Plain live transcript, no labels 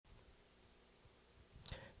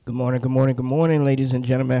Good morning, good morning, good morning, ladies and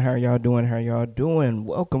gentlemen. How y'all doing? How y'all doing?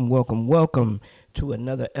 Welcome, welcome, welcome to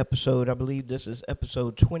another episode. I believe this is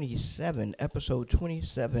episode 27. Episode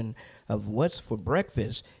 27 of What's for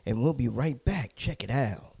Breakfast. And we'll be right back. Check it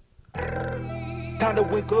out. Time to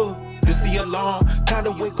wake up. This the alarm. Time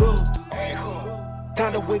to wake up.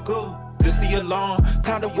 Time to wake up. This the alarm.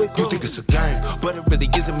 Time to wake up. You think it's a game, but it really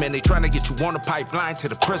isn't, man. They trying to get you on a pipeline to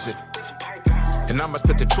the prison. And I'ma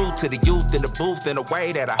spit the truth to the youth in the booth in a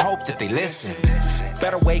way that I hope that they listen.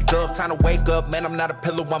 Better wake up, time to wake up, man. I'm not a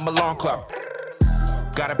pillow, I'm a alarm clock.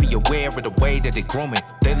 Gotta be aware of the way that they grooming.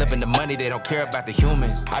 They live in the money, they don't care about the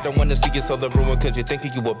humans. I don't wanna see your soul ruined, cause you're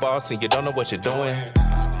thinking you a boss and you don't know what you're doing.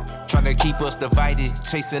 Trying to keep us divided,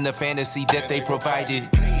 chasing the fantasy that they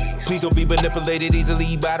provided. Please don't be manipulated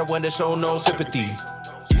easily by the one that show no sympathy.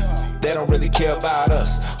 They don't really care about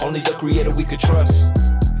us, only the creator we could trust.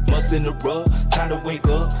 Must in the rub, time to wake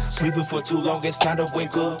up. Sleeping for too long, it's time to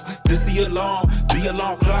wake up. This the alarm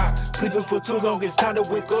clock. Sleeping for too long, it's time to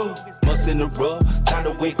wake up. Must in the rub, time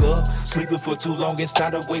to wake up. Sleeping for too long, it's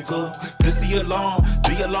time to wake up. This the alarm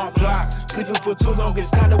clock. Sleeping for too long,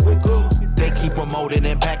 it's time to wake up. They keep promoting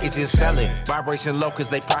and packaging selling. Vibration low cause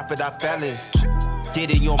they profit off felons.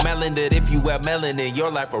 Getting your melon that if you have melanin,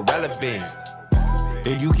 your life irrelevant.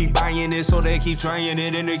 And you keep buying it so they keep trying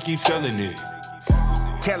it and they keep selling it.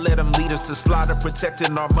 Can't let them lead us to slaughter,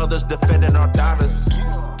 protecting our mothers, defending our daughters.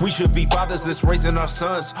 We should be fathers that's raising our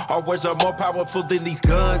sons. Our words are more powerful than these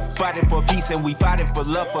guns. Fighting for peace and we fighting for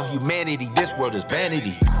love for humanity. This world is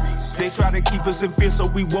vanity. They try to keep us in fear so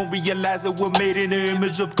we won't realize that we're made in the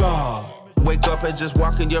image of God. Wake up and just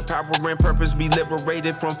walk in your power and purpose. Be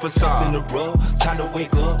liberated from facade. In the rub, time to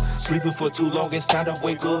wake up. Sleeping for too long, it's time to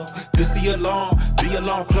wake up. This the alarm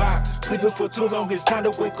clock. Sleeping for too long, it's time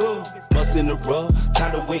to wake up. Must in the rub,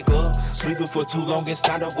 time to wake up. Sleeping for too long, it's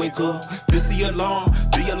time to wake up. This the alarm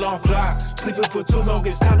clock. Sleeping for too long,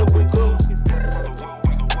 it's time to wake up.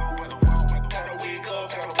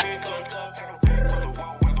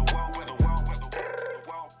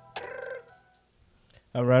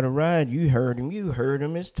 All right, all right. You heard him. You heard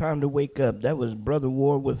him. It's time to wake up. That was Brother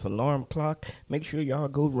War with Alarm Clock. Make sure y'all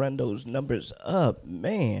go run those numbers up.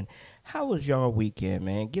 Man, how was y'all weekend,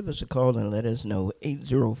 man? Give us a call and let us know.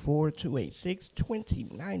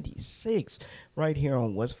 804-286-2096. Right here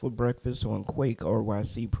on What's for Breakfast on Quake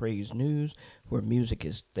RYC Praise News, where music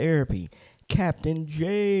is therapy. Captain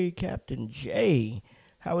J. Captain J.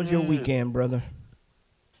 How was your weekend, brother?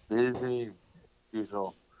 Busy,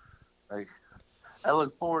 usual. Like, I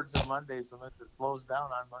look forward to Monday so that it slows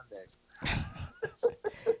down on Monday.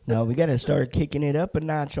 No, we got to start kicking it up a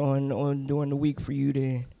notch on during the week for you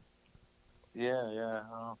then. Yeah.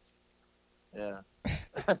 I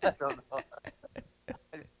don't know.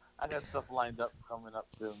 I got stuff lined up coming up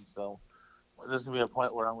soon, so there's gonna be a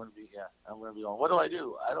point where I'm gonna be going. What do I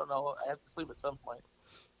do? I don't know. I have to sleep at some point.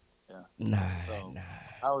 Yeah. Nah.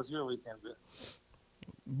 How was your weekend?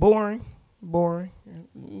 Boring.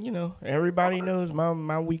 You know, everybody knows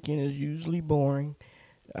my weekend is usually boring.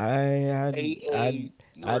 I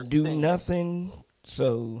do nothing.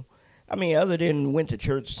 So, I mean, other than went to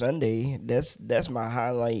church Sunday, that's my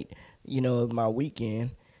highlight. Of my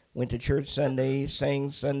weekend. Went to church Sunday, sang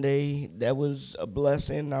Sunday. That was a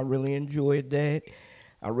blessing. I really enjoyed that.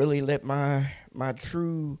 I really let my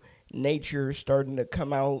true nature starting to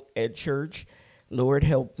come out at church. Lord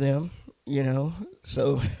help them.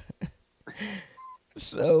 So.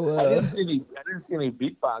 So I didn't see any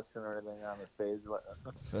beatboxing or anything on the stage.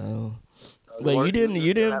 So, but you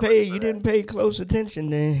didn't pay close attention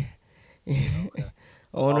then.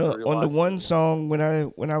 on the one song when I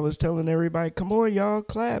was telling everybody, come on y'all,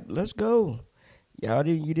 clap, let's go.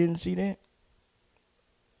 You didn't see that?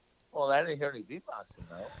 Well, I didn't hear any beatboxing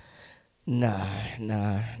though. Nah.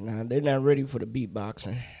 They're not ready for the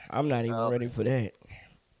beatboxing. I'm not even ready for that.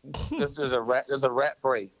 There's a rap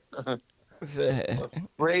break.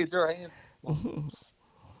 Raise your hands.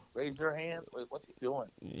 Raise your hands. Wait, what's he doing?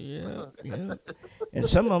 Yeah. And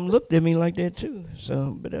some of them looked at me like that too.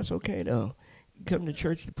 So, but that's okay though. You come to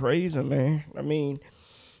church to praise Him, man. I mean,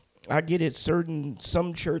 I get it. Some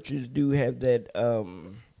churches do have that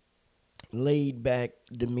laid back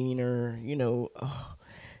demeanor.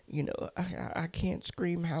 I can't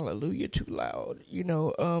scream hallelujah too loud.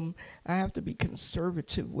 I have to be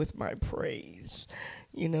conservative with my praise.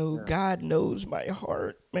 God knows my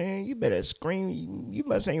heart, man. You better scream. You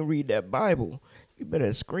must ain't read that Bible. You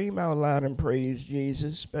better scream out loud and praise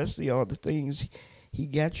Jesus, especially all the things He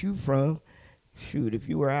got you from. Shoot, if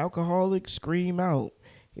you were alcoholic, scream out.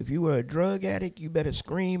 If you were a drug addict, you better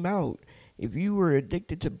scream out. If you were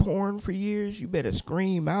addicted to porn for years, you better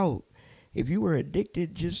scream out. if you were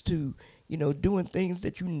addicted just to, doing things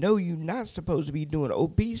that you're not supposed to be doing,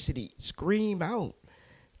 obesity, scream out.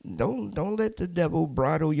 Don't let the devil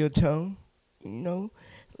bridle your tongue. You know,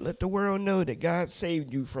 let the world know that God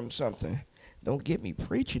saved you from something. Don't get me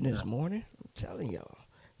preaching this morning. I'm telling y'all.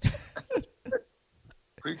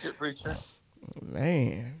 Preach it, preacher.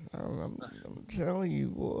 Man, I'm telling you,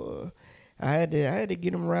 boy. I had to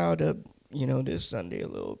get him riled up, this Sunday a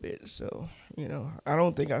little bit. So, I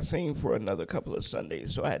don't think I seen for another couple of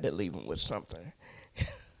Sundays, so I had to leave him with something.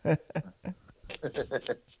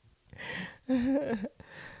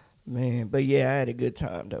 Man, but yeah, I had a good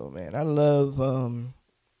time though, man. I love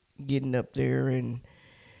getting up there and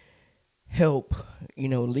help,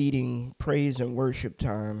 leading praise and worship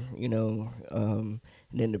time, and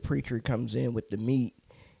then the preacher comes in with the meat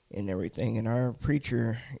and everything. And our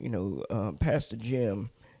preacher, Pastor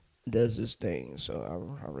Jim, does this thing. So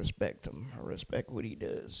I respect him. I respect what he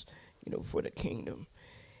does, for the kingdom.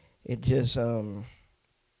 It just, I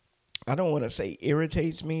don't want to say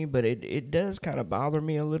irritates me, but it does kind of bother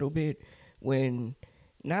me a little bit when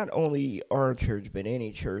not only our church, but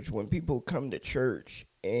any church, when people come to church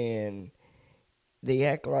and they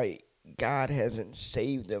act like God hasn't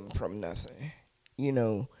saved them from nothing.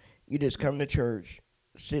 You just come to church,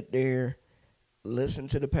 sit there, listen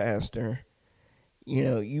to the pastor.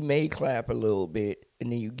 You may clap a little bit,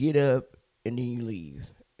 and then you get up, and then you leave.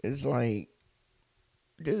 It's like,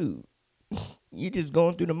 dude, you just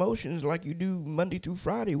going through the motions like you do Monday through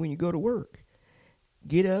Friday when you go to work.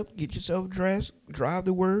 Get up, get yourself dressed, drive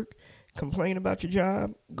to work, complain about your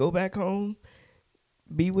job, go back home,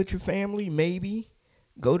 be with your family, maybe,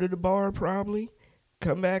 go to the bar probably,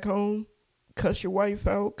 come back home, cuss your wife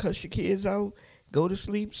out, cuss your kids out, go to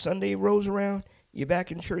sleep. Sunday rolls around, you're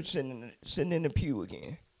back in church sitting in the pew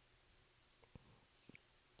again.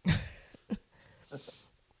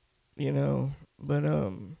 But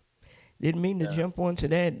didn't mean to jump onto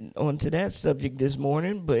that subject this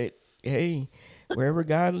morning, but hey, wherever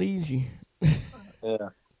God leads you. Yeah.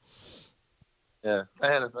 Yeah. I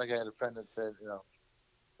had a friend that said,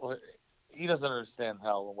 well, he doesn't understand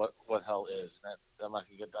what hell is. I'm not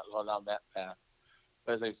gonna go down that path.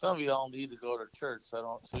 But it's like some of y'all need to go to church,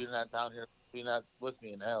 so you're not down here, you're not with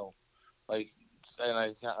me in hell. Like, and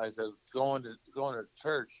I said, going to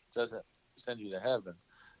church doesn't send you to heaven.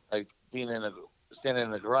 Like standing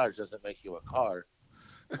in the garage doesn't make you a car.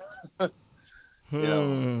 I'm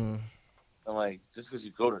like, just because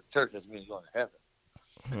you go to church doesn't mean you're going to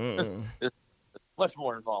heaven. It's much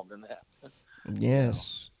more involved than that.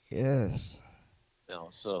 Yes. Yes.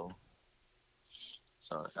 So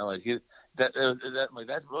I like it. That's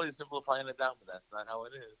really simplifying it down, but that's not how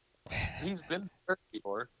it is. He's been to church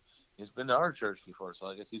before. He's been to our church before, so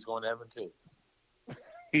I guess he's going to heaven too.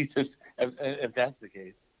 If that's the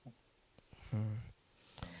case.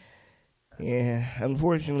 Yeah,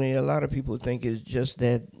 unfortunately, a lot of people think it's just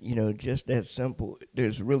that, just that simple.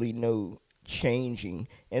 There's really no changing.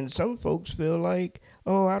 And some folks feel like,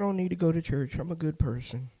 oh, I don't need to go to church. I'm a good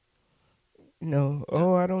person.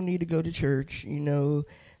 Oh, I don't need to go to church.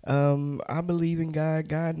 I believe in God.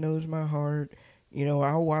 God knows my heart.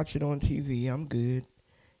 I'll watch it on TV. I'm good.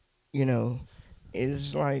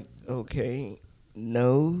 It's like, okay,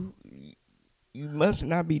 no, you must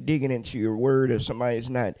not be digging into your word if somebody's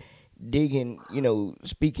not digging,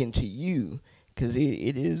 speaking to you, because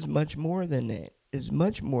it is much more than that. It's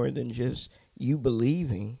much more than just you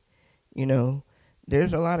believing.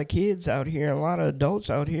 There's a lot of kids out here, a lot of adults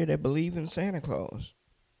out here that believe in Santa Claus.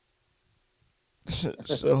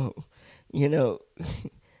 So,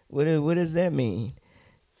 what does that mean?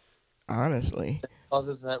 Honestly. Claus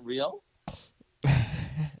isn't that real?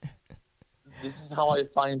 This is how I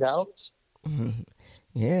find out.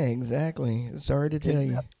 Yeah, exactly. Sorry to tell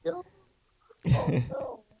you.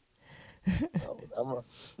 Oh, no.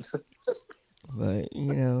 But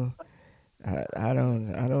I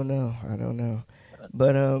don't know.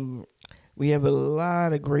 But we have a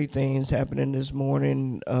lot of great things happening this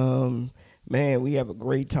morning. Man, we have a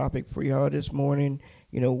great topic for y'all this morning.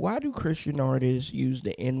 Why do Christian artists use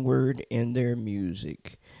the N-word in their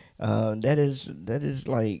music? That is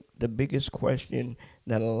like the biggest question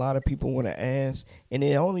that a lot of people want to ask, and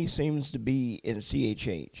it only seems to be in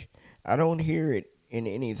CHH. I don't hear it in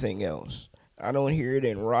anything else. I don't hear it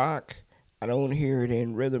in rock. I don't hear it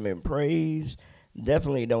in rhythm and praise.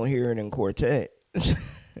 Definitely don't hear it in quartet.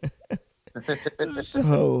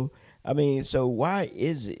 So why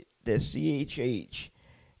is it that CHH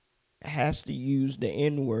has to use the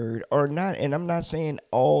N-word or not? And I'm not saying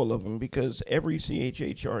all of them, because every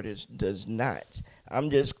CHH artist does not. I'm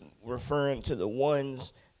just referring to the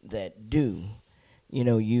ones that do.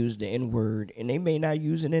 use the N word, and they may not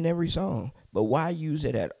use it in every song, but why use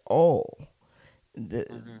it at all?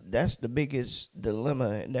 That's the biggest dilemma,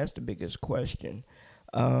 and that's the biggest question.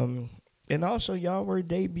 And also, y'all were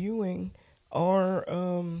debuting our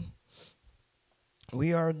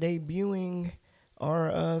we are debuting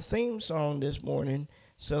our theme song this morning,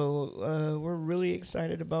 so we're really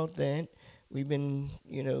excited about that. We've been,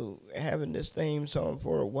 having this theme song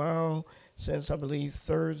for a while, since I believe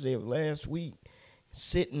Thursday of last week,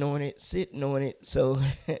 sitting on it. So,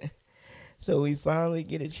 so we finally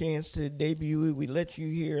get a chance to debut it. We let you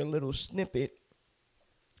hear a little snippet,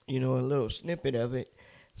 a little snippet of it.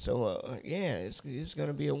 So, yeah, it's going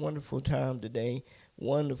to be a wonderful time today.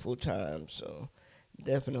 Wonderful time. So,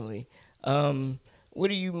 definitely.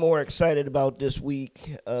 What are you more excited about this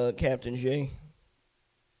week, Captain J?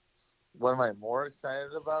 What am I more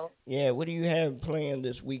excited about? Yeah, what do you have planned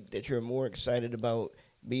this week that you're more excited about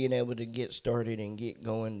being able to get started and get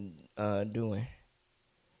going doing?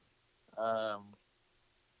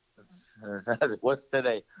 What's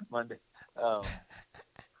today? Monday. Let's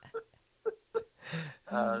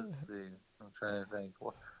see. I'm trying to think.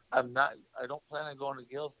 I don't plan on going to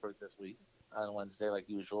Galesburg this week on Wednesday like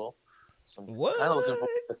usual. So What? I'm looking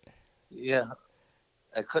forward yeah.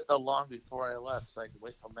 I cut the lawn before I left, so I could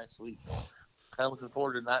wait till next week. Kind of looking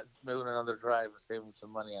forward to not doing another drive and saving some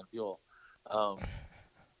money on fuel.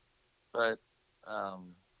 But I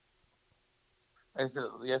said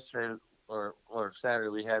yesterday or Saturday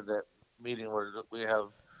we had that meeting where we have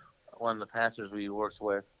one of the pastors we worked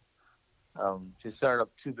with. She started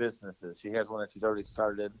up 2 businesses. She has one that she's already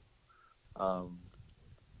started,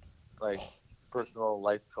 like personal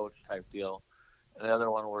life coach type deal, and the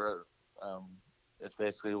other one where it's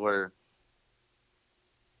basically where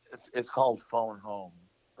it's called Phone Home,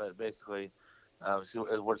 but basically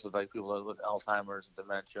it works with like people with Alzheimer's and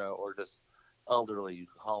dementia or just elderly. You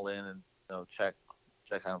can call in and check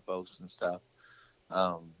on folks and stuff.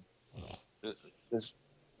 Just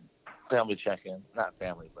family check-in, not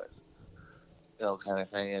family, but kind of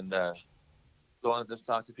thing, and going to just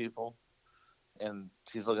talk to people. And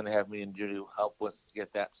she's looking to have me and Judy help with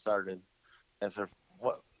get that started as her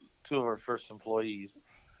 2 of her first employees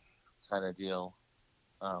sign a deal,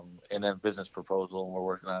 and then business proposal, and we're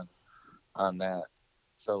working on that.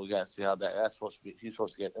 So we got to see how that's supposed to be. She's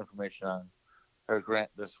supposed to get information on her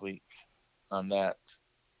grant this week on that.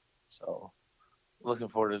 So looking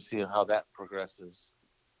forward to seeing how that progresses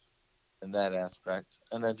in that aspect,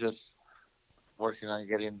 and then just working on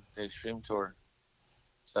getting the Extreme Tour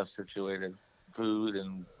stuff situated, food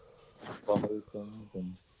and promotions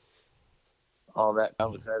and all that.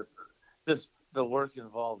 Just the work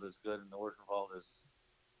involved is good, and the work involved is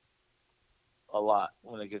a lot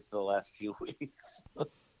when it gets to the last few weeks.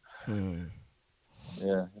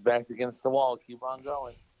 Yeah, back against the wall, keep on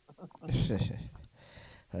going.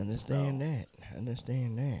 Understand that.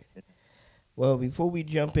 Well, before we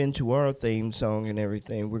jump into our theme song and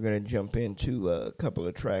everything, we're going to jump into a couple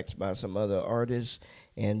of tracks by some other artists.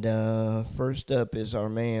 And first up is our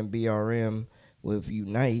man BRM with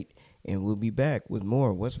Unite. And we'll be back with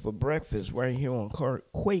more What's for Breakfast right here on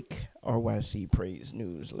Quake RYC Praise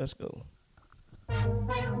News. Let's go.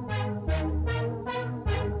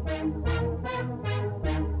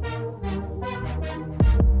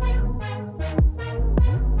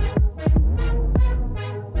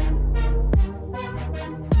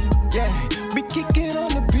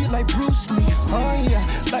 Like Bruce Lee, oh yeah,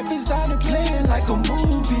 life is on and playing like a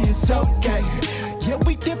movie, it's okay. Yeah,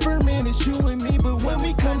 we different, man, it's you and me, but when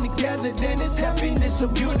we come together, then it's happiness so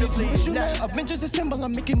beautifully. Avengers assemble,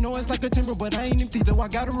 I'm making noise like a timber, but I ain't empty though. I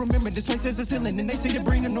gotta remember this place has a ceiling, and they say to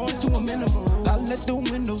bring the noise to a minimum. I let the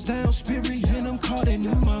windows down, spirit in them call it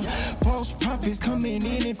pneuma. False prophets coming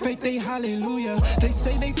in and fake they hallelujah. They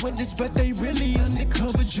say they witness, but they really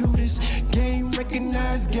undercover Judas. Game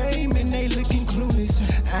recognized game, and they looking clueless.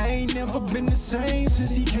 I ain't never been the same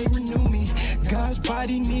since he can't renew me. God's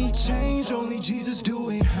body need change, only Jesus do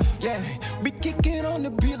it. Yeah, we kick it on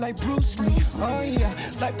the beat like Bruce Lee. Oh yeah,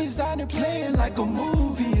 life is out and playing like a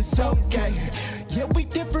movie, it's okay. Yeah, we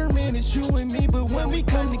different, man, it's you and me, but when we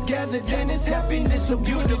come together, then it's happiness so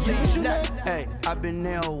beautifully. Hey, I've been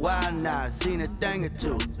there a while now, seen a thing or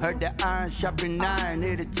two. Heard the iron sharpen iron,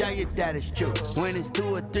 here to tell you that it's true. When it's 2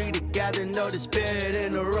 or 3 together, know the spirit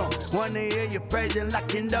in the room. Wanna hear you praising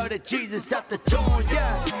like you know that Jesus at the tune,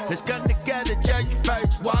 yeah. Let's come together, church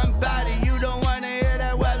first, one body. You don't wanna hear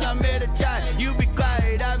that, well, I'm here to try. You be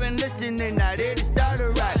quiet, I've been listening, not here to start a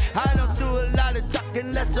right. I don't do a lot of talking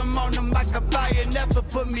unless I'm on the microphone. Never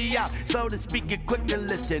put me out, so to speak, get quick to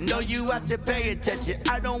listen. Know you have to pay attention.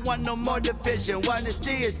 I don't want no more division. Wanna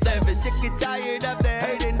see us living. Sick and tired of the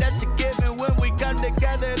hating that's a given. When we come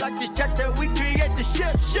together like this chapter, we create the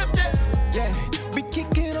shift it. Yeah, we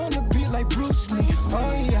kick it on the beat like Bruce Lee.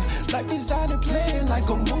 Oh yeah, life is out of playing like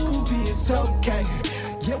a movie. It's okay.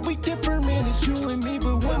 Yeah, we different, man, it's you and me,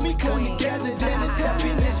 but when we come together, then it's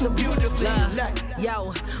happiness so beautifully.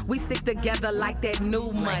 Yo, we stick together like that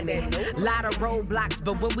new money. Lot of roadblocks,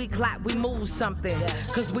 but when we clock, we move something.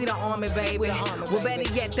 Cause we the army, baby. Well, better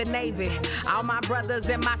yet, the Navy. All my brothers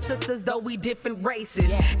and my sisters, though we different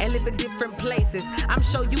races and live in different places. I'm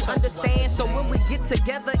sure you understand. So when we get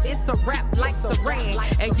together, it's a rap like Saran.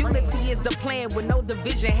 And unity is the plan with no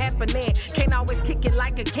division happening. Can't always kick it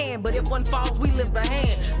like a can, but if one falls, we lift a hand.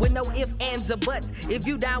 With no ifs, ands, or buts. If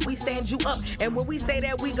you down, we stand you up. And when we say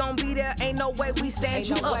that we gon' be there, ain't no way we stand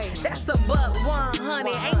you up. That's above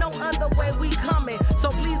 100. Ain't no other way we coming. So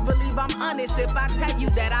please believe I'm honest if I tell you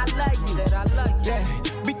that I love you. Yeah,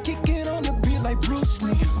 we kick it on the beat like Bruce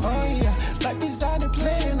Lee. Oh yeah, life is out of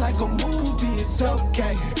playing like a movie. It's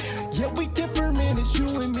okay. Yeah, we different, man, it's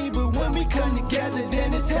you and me, but when we come together,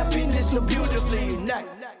 then it's happiness so beautifully unite.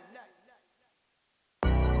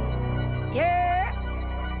 Yeah.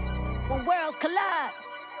 When worlds collide,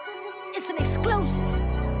 it's an exclusive.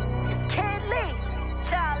 It's Kid Lee,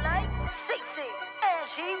 Childlike, CC,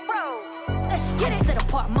 Angie Rose. Let's get it. Set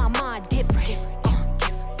apart my mind different.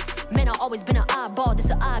 Man, I've always been an oddball. This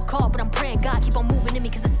an odd call, but I'm praying God keep on moving in me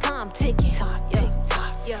cause it's time ticking.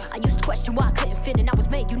 Yeah. I used to question why I couldn't fit in. I was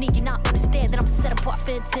made unique and not understand that I'm set apart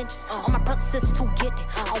for intentions. All my brothers and sisters who get it.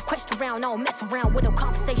 I don't question around, I don't mess around with no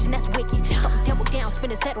conversation that's wicked. Stop the devil down,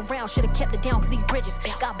 spin his head around. Should've kept it down cause these bridges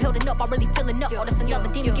got building up, I really filling up. Oh, that's another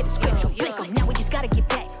demon, get the scripture, blink 'em. Now we just gotta get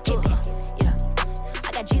back, get back.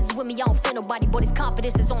 I got Jesus with me, I don't fear nobody, but his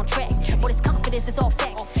confidence is on track. But his confidence is all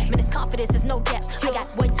facts. Man, his confidence is no gaps. I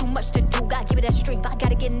got way too much to do, gotta give it that strength. I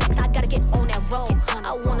gotta get next, I gotta get on that road.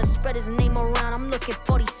 I wanna spread his name around, I'm looking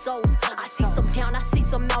for these souls. I see some down, I see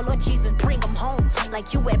some out, Lord Jesus, bring them home.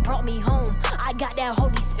 Like you had brought me home. I got that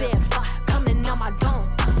Holy Spirit fire coming out my dome.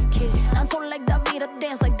 Dance like David, I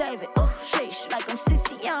dance like David. Oh, sheesh, like I'm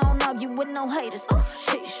Sissy, I don't argue with no haters. Oh,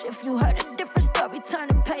 sheesh, if you heard a different story, turn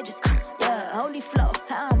the pages. Yeah, holy flow,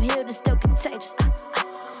 how I'm healed and still contagious.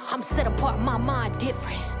 I'm set apart, my mind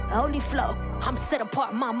different. Holy flow, I'm set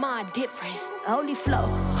apart, my mind different. Holy flow,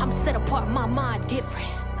 I'm set apart, my mind different.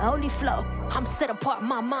 Holy flow, I'm set apart,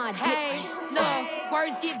 my mind different. Hey, no,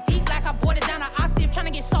 words get deep like I brought it down an octave. Trying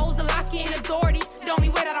to get souls to lock in authority. The only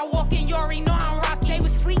way that I walk in, you already know I'm rocking. They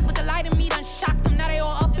was sleep with the light of me done shocked them. Now they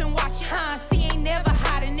all up and watching. See, ain't never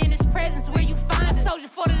hiding in his presence where you find a soldier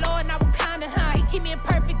for the Lord, and I will kinda He keep me in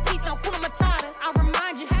perfect peace, don't pull him a tata. I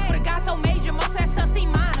remind you, with a God so major, most of that stuff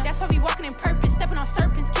seem minor. That's why we walking in purpose, stepping on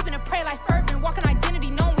serpents, keeping it prayer like fervent, walking identity,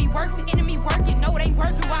 knowing we worth it. Enemy working, no it ain't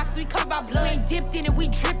working. Why? Cause we covered by blood. We ain't dipped in it, we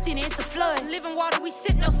dripped in it. It's a flood. Living water, we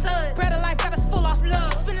sip no sun. Bread of life got us full off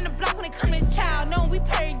love. Spinning the block when it come his child, knowing we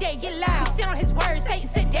pray every day, get loud. We stand on his words, Satan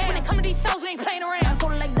sit down. When it come to these souls, we ain't playing around. Dance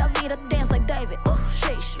like David, I dance like David. Oh,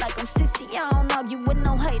 sheesh, like I'm Sissy, I don't argue with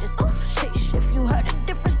no haters. Oh, sheesh, if you heard a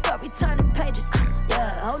different story, turn the pages. Yeah,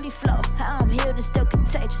 holy flow, how I'm healed and still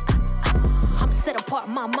contagious. I'm set apart,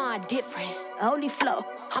 my mind different. Holy flow,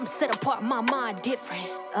 I'm set apart, my mind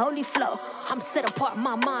different. Holy flow, I'm set apart,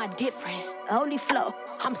 my mind different. Holy flow,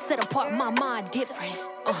 I'm set apart, my mind different.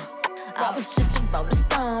 I was just a roller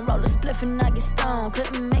stone, roller spliff and I get stoned.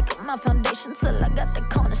 Couldn't make up my foundation till I got the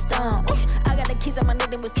cornerstone. I got the keys on my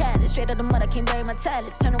neck, it was callous. Straight out the mud, I can't bury my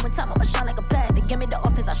talents. Turn on one time, I'ma shine like a pad. They give me the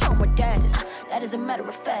offense, I show them where dad is. That is a matter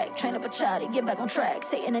of fact. Train up a child, he get back on track.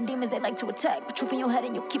 Satan and demons, they like to attack. Put truth in your head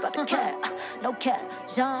and you keep out the cat. No cap,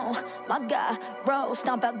 zone, my God, bro,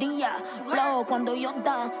 stomp out Diablo cuando yo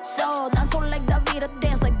danzo. Danzo like David, I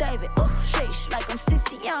dance like David. Sheesh, like I'm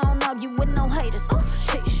Sissy, I don't argue with no haters.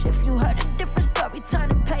 Sheesh, if you heard a different story, turn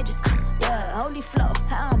the pages. Yeah, holy flow,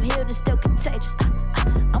 how I'm healed and still contagious.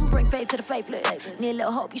 I'm bring faith to the faithless. Need a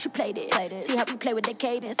little hope, you should play this. See how we play with the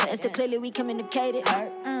cadence, and still clearly we communicated.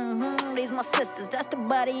 These my sisters, that's the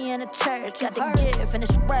body in the church. Got the gift and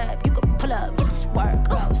it's rap, you can pull up, get this work,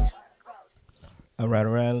 gross. All right,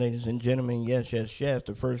 ladies and gentlemen. Yes.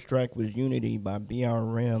 The first track was Unity by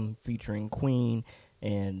BRM featuring Queen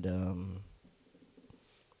and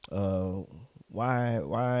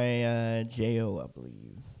YJO, I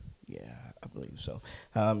believe. Yeah, I believe so.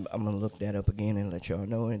 I'm going to look that up again and let y'all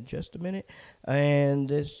know in just a minute. And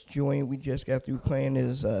this joint we just got through playing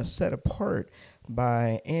is Set Apart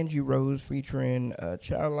by Angie Rose featuring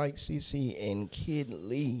Childlike CC and Kid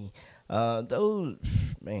Lee. Those,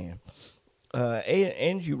 man.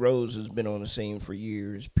 Angie Rose has been on the scene for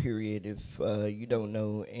years. Period. If you don't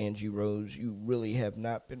know Angie Rose, you really have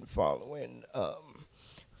not been following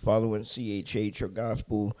CHH or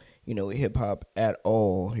gospel, hip hop at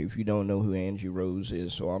all. If you don't know who Angie Rose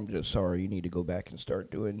is, so I'm just sorry. You need to go back and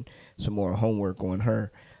start doing some more homework on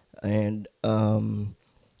her. And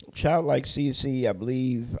Child Like CC, I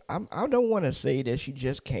believe I don't want to say that she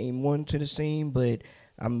just came onto the scene, but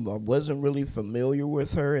I wasn't really familiar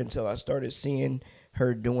with her until I started seeing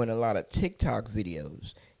her doing a lot of TikTok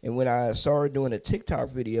videos. And when I saw her doing the TikTok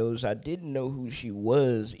videos, I didn't know who she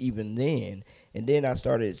was even then. And then I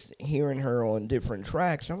started hearing her on different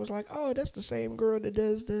tracks. I was like, oh, that's the same girl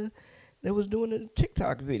that was doing the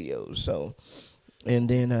TikTok videos. So, and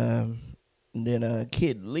then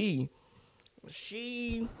Kid Lee,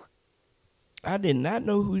 I did not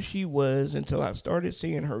know who she was until I started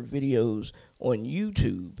seeing her videos on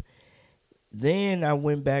YouTube. Then I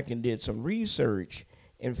went back and did some research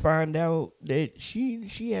and find out that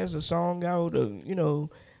she has a song out of,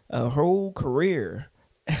 a whole career.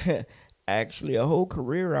 Actually, a whole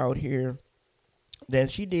career out here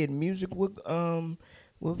that she did music with I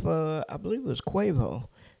believe it was Quavo.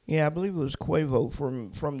 Yeah, I believe it was Quavo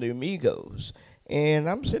from the Amigos. And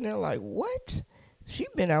I'm sitting there like, what? She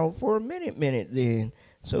been out for a minute then.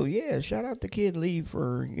 So yeah, shout out to Kid Lee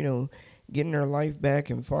for, getting her life back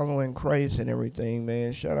and following Christ and everything,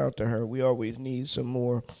 man. Shout out to her. We always need some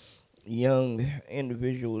more young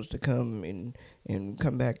individuals to come and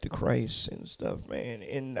come back to Christ and stuff, man.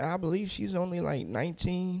 And I believe she's only like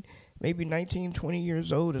 19, maybe 19, 20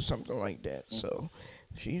 years old or something like that. So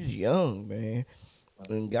she's young, man.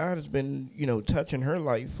 And God has been, touching her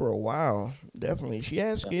life for a while. Definitely. She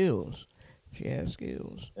has skills. She has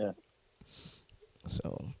skills. Yeah.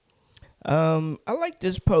 So, I like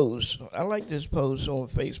this post. I like this post on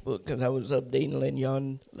Facebook because I was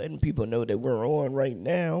updating, letting people know that we're on right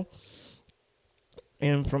now.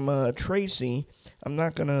 And from Tracy, I'm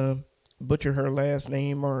not gonna butcher her last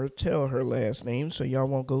name or tell her last name, so y'all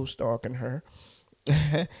won't go stalking her.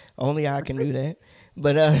 Only I can do that.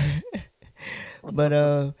 But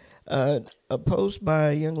a post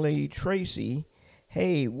by a young lady, Tracy.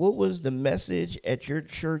 Hey, what was the message at your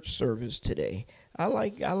church service today? I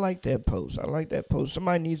like that post. I like that post.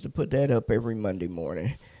 Somebody needs to put that up every Monday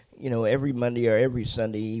morning. Every Monday or every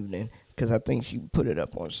Sunday evening, because I think she put it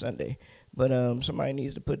up on Sunday. But somebody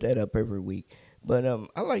needs to put that up every week. But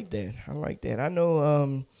I like that. I like that. I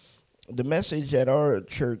know the message at our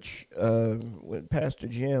church with Pastor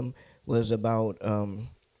Jim was about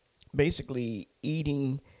basically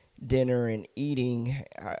eating dinner and eating.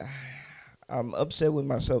 I'm upset with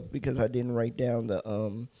myself because I didn't write down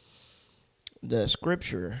the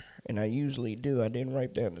scripture, and I usually do. I didn't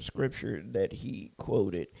write down the scripture that he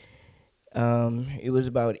quoted. It was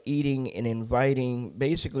about eating and inviting.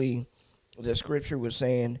 Basically, the scripture was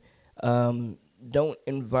saying, don't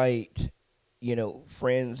invite,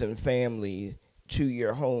 friends and family to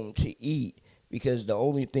your home to eat, because the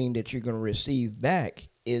only thing that you're going to receive back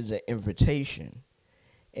is an invitation.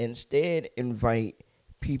 Instead, invite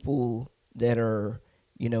people that are,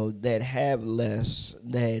 that have less,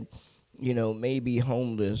 that, may be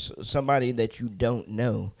homeless, somebody that you don't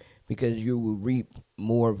know, because you will reap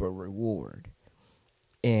more of a reward.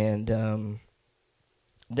 And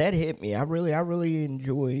that hit me. I really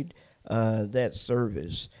enjoyed that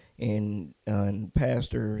service and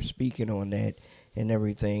Pastor speaking on that and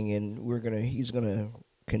everything. And he's gonna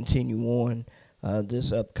continue on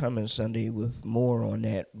this upcoming Sunday with more on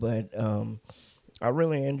that. But I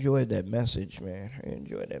really enjoyed that message, man. I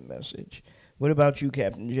enjoyed that message. What about you,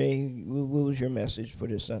 Captain J? What was your message for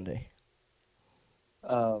this Sunday?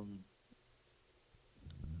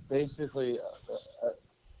 Basically,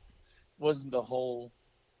 wasn't the whole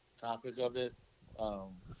topic of it.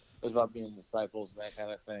 It was about being disciples and that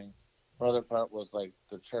kind of thing. Another part was like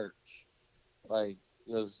the church. Like,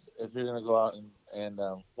 it was, if you're gonna go out and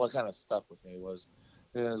what kind of stuck with me was,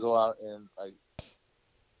 you're gonna go out and like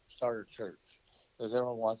start a church, because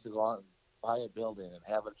everyone wants to go out and buy a building and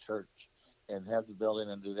have a church and have the building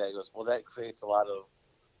and do that. He goes, well, that creates a lot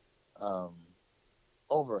of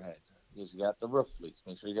overhead, because you got the roof leaks.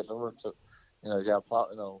 Make sure you get the roof. So, you got to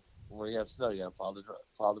plow. Where you have snow, you got to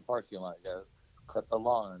plow the parking lot. You got to cut the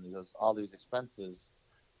lawn. And he goes, all these expenses.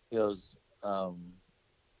 He goes,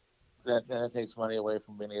 that takes money away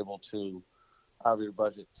from being able to out of your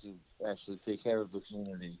budget to actually take care of the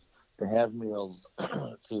community, to have meals,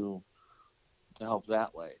 to help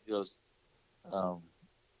that way. He goes,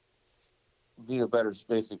 be a better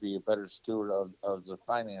steward of the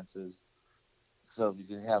finances, so you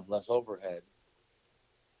can have less overhead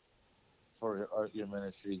for your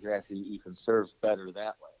ministry, you can serve better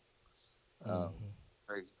that way.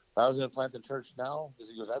 Like, if I was going to plant the church now,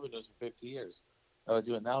 because he goes, I've been doing this for 50 years. I would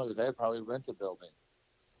do it now because I'd probably rent a building.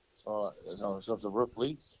 So, so if the roof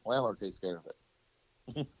leaks, landlord takes care of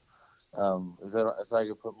it. So I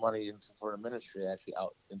could put money for the ministry actually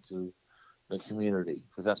out into the community,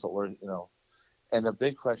 because that's what we're. And the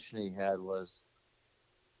big question he had was,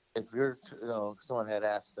 if someone had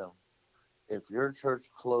asked him, if your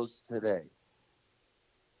church closed today,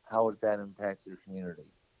 how would that impact your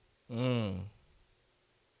community?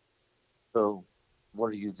 So, what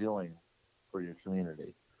are you doing for your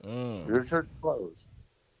community? If your church closed,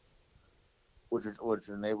 would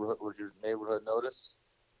your neighborhood notice?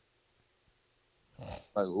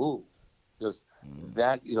 Like, ooh, because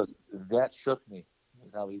that shook me.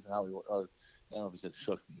 Is how he. I don't know if he said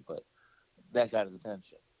shook me, but that got his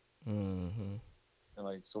attention. And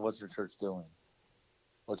like, so what's your church doing?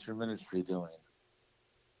 What's your ministry doing?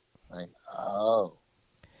 Like, oh.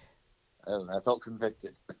 I felt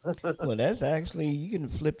convicted. Well, that's actually, you can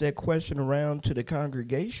flip that question around to the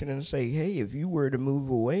congregation and say, hey, if you were to move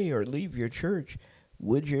away or leave your church,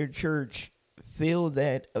 would your church feel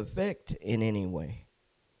that effect in any way?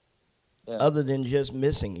 Yeah. Other than just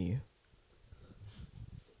missing you?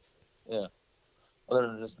 Yeah. Other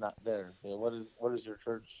than just not there. Yeah. What is your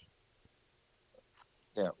church?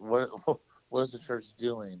 Yeah. What is the church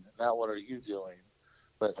doing? Not what are you doing?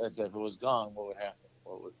 But as if it was gone, what would happen?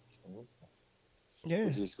 Yeah.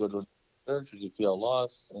 Would you just go to a church? Would you feel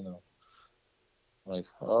lost? Like,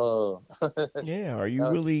 oh. Yeah. Are you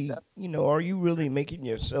really, are you really making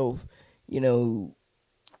yourself,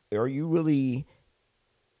 are you really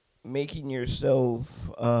making yourself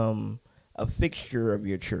a fixture of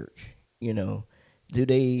your church? Do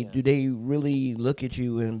they really look at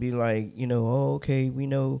you and be like, oh, okay, we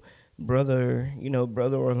know brother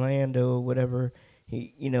Orlando or whatever.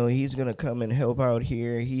 He's going to come and help out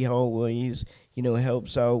here. He always,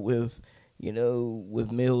 helps out with,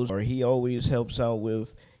 with meals, or he always helps out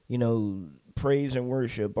with, praise and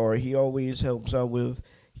worship, or he always helps out with,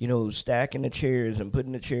 stacking the chairs and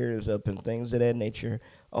putting the chairs up and things of that nature.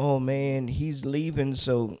 Oh, man, he's leaving.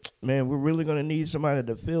 So, man, we're really going to need somebody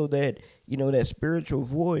to fill that, that spiritual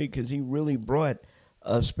void, because he really brought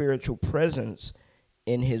a spiritual presence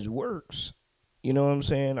in his works. You know what I'm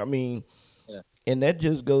saying? I mean, and that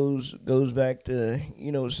just goes back to,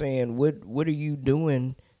 saying, what are you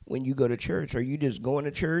doing when you go to church? Are you just going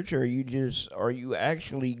to church, or are you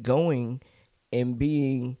actually going and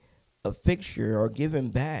being a fixture or giving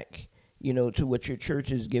back, to what your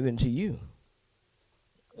church is giving to you?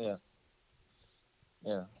 Yeah.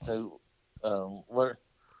 Yeah. So,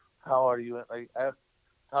 how are you,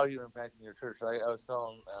 how are you impacting your church? I was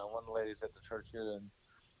telling one of the ladies at the church here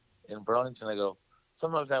in Burlington, I go,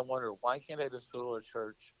 sometimes I wonder, why can't I just go to a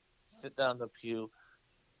church, sit down in the pew,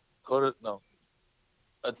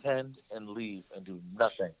 attend and leave and do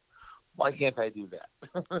nothing? Why can't I do that?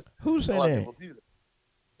 Who said a lot that? of people do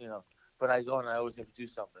that, but I go and I always have to do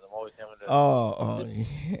something. I'm always having to.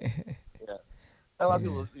 Yeah. A lot of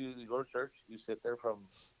people, you go to church, you sit there from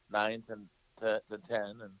 9 to 10,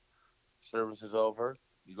 and service is over,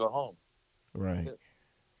 you go home. Right.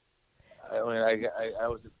 I mean, I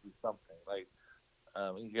always have to do something. Like,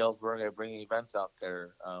 in Galesburg, I bring events out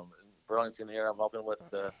there. In Burlington here, I'm helping with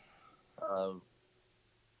the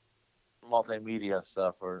multimedia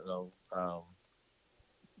stuff, or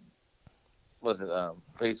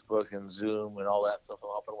Facebook and Zoom and all that stuff. I'm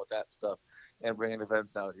helping with that stuff and bringing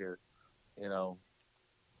events out here.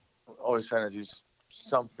 Always trying to do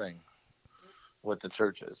something with the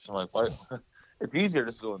churches. I'm like, what? It's easier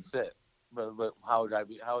just to go and sit, but how would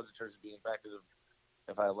the church be impacted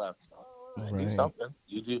if I left? Right. Do something.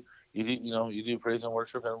 You do praise and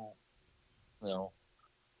worship, and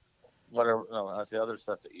whatever. No, that's the other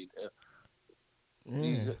stuff that you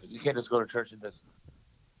do. You can't just go to church and just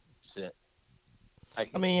sit.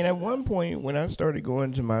 I mean, at one point when I started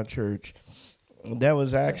going to my church, that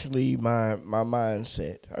was actually my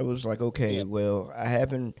mindset. I was like, okay, well, I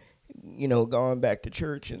haven't, gone back to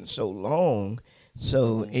church in so long.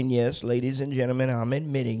 So, and yes, ladies and gentlemen, I'm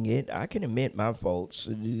admitting it. I can admit my faults.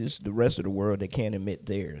 It's the rest of the world that can't admit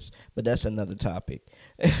theirs. But that's another topic.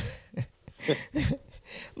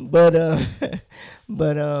 But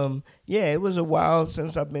yeah, it was a while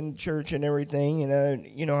since I've been to church and everything.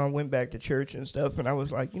 And, I went back to church and stuff. And I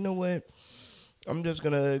was like, you know what? I'm just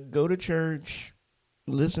going to go to church,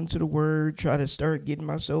 listen to the word, try to start getting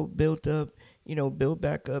myself built up, build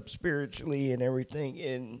back up spiritually and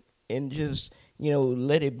everything. And just,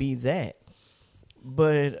 let it be that.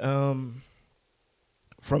 But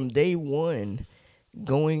from day one,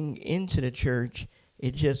 going into the church,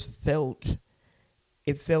 it just felt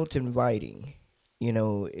inviting.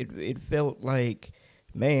 It felt like,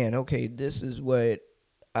 man, okay, this is what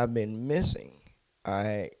I've been missing.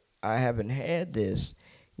 I I haven't had this,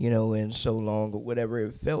 in so long or whatever.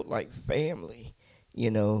 It felt like family, you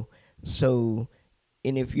know. So,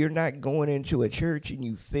 and if you're not going into a church and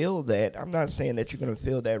you feel that, I'm not saying that you're going to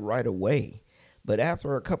feel that right away, but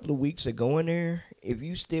after a couple of weeks of going there, if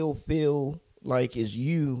you still feel like it's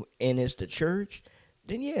you and it's the church,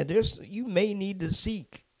 then yeah, you may need to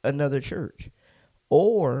seek another church,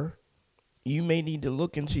 or you may need to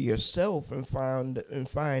look into yourself and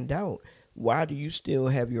find out, why do you still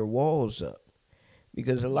have your walls up?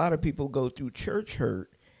 Because a lot of people go through church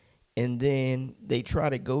hurt and then they try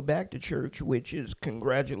to go back to church, which is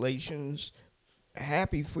congratulations,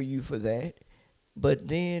 happy for you for that. But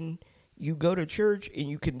then you go to church and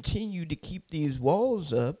you continue to keep these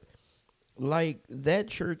walls up, like that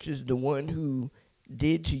church is the one who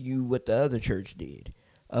did to you what the other church did.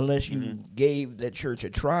 Unless you gave that church a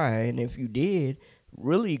try, and if you did,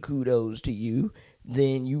 really kudos to you,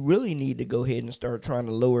 then you really need to go ahead and start trying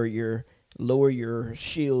to lower your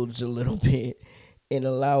shields a little bit and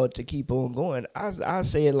allow it to keep on going. I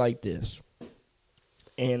say it like this,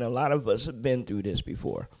 and a lot of us have been through this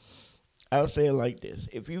before. I'll say it like this.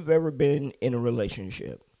 If you've ever been in a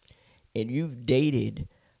relationship and you've dated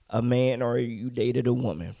a man or you dated a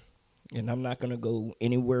woman, and I'm not going to go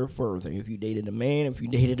anywhere further, if you dated a man, if you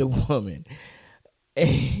dated a woman,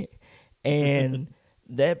 and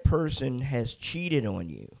that person has cheated on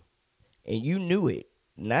you, and you knew it,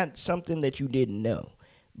 not something that you didn't know,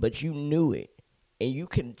 but you knew it, and you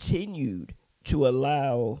continued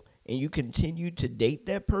to date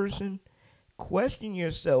that person, question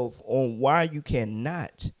yourself on why you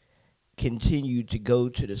cannot continue to go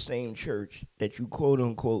to the same church that you quote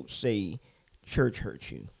unquote say church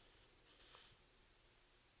hurt you.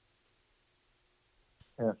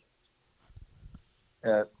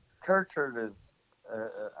 Yeah, church hurt is.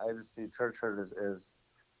 I just see church hurt as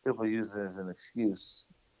people use it as an excuse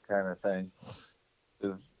kind of thing.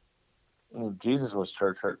 Because Jesus was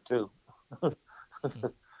church hurt too. the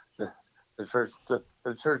church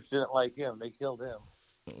didn't like him; they killed him.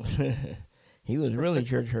 He was really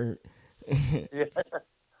church hurt. yeah.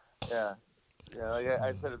 Like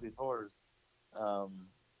I said it before.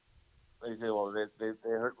 They say, well, they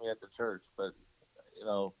hurt me at the church, but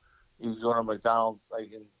you go to McDonald's,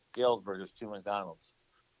 like in Galesburg, there's 2 McDonald's.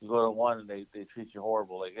 You go to one and they treat you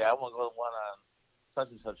horrible. Like, yeah, I want to go to one on such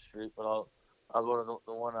and such street, but I'll go to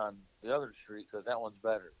the one on the other street because that one's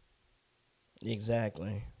better.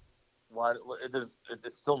 Exactly. Why?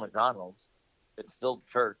 It's still McDonald's. It's still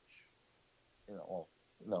church. No.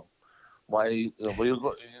 Why do you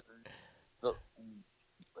go?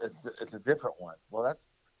 It's a different one. Well, that's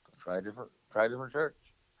try a different church.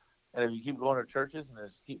 And if you keep going to churches and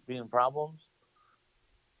there's keep being problems,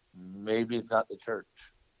 maybe it's not the church.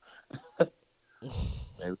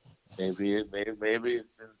 maybe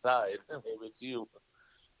it's inside. Maybe it's you.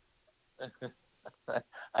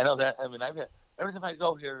 I know that. I mean, every time I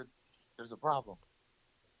go here, there's a problem.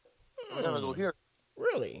 Every time I go here,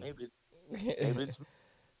 really, maybe it's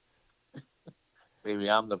maybe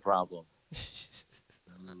I'm the problem.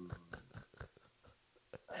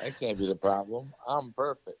 I can't be the problem. I'm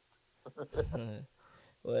perfect.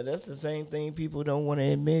 Well, that's the same thing people don't want to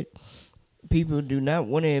admit. People do not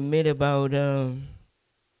want to admit about.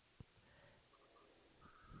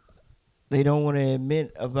 They don't want to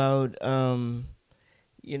admit about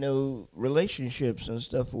relationships and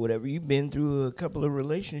stuff or whatever. You've been through a couple of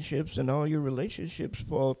relationships, and all your relationships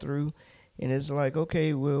fall through, and it's like,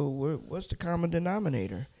 okay, well, what's the common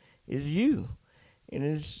denominator? It's you, and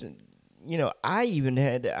it's I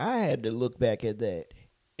had to look back at that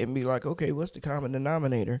and be like, okay, what's the common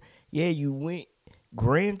denominator? Yeah, you went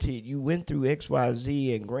through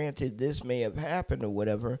XYZ, and granted this may have happened or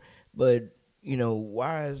whatever, but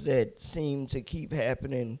why does that seem to keep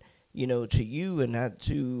happening, to you and not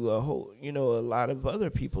to a lot of other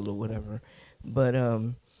people or whatever? But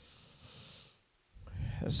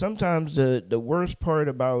sometimes the worst part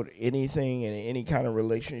about anything in any kind of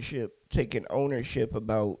relationship, taking ownership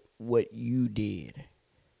about what you did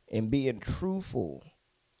and being truthful,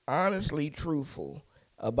 honestly truthful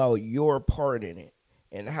about your part in it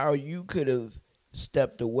and how you could have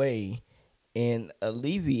stepped away and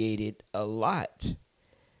alleviated a lot,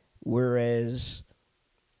 whereas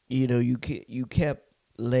you kept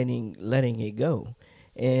letting it go.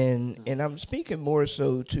 And I'm speaking more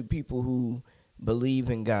so to people who believe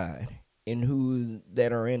in God and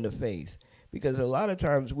that are in the faith, because a lot of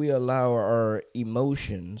times we allow our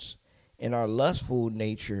emotions in our lustful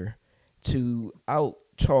nature to out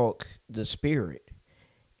talk the spirit.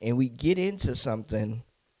 And we get into something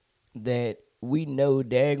that we know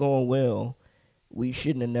daggone well we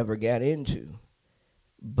shouldn't have never got into.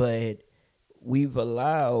 But we've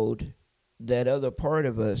allowed that other part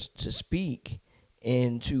of us to speak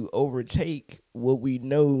and to overtake what we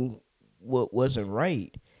know what wasn't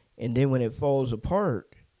right. And then when it falls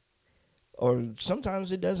apart, or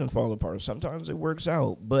sometimes it doesn't fall apart, sometimes it works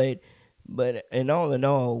out. But in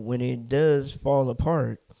all, when it does fall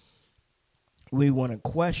apart, we want to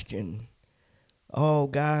question, oh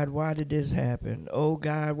God, why did this happen? Oh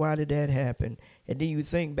God, why did that happen? And then you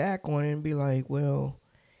think back on it and be like, well,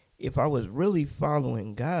 if I was really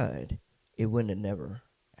following God, it wouldn't have never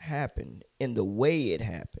happened in the way it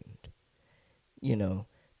happened, you know,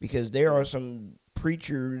 because there are some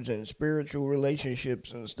preachers and spiritual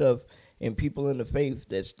relationships and stuff and people in the faith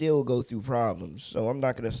that still go through problems. So I'm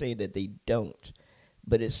not going to say that they don't,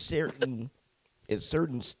 but it's certain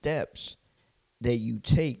steps that you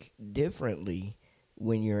take differently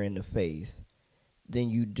when you're in the faith than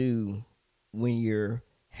you do when you're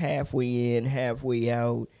halfway in, halfway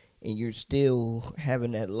out, and you're still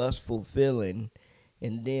having that lustful feeling,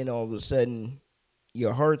 and then all of a sudden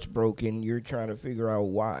your heart's broken, you're trying to figure out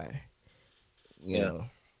why. You know.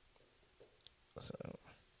 So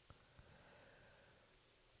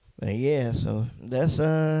but yeah, so that's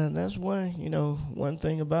one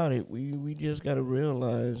thing about it. We just gotta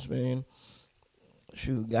realize, man,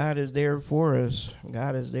 shoot, God is there for us.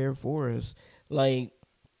 God is there for us. Like,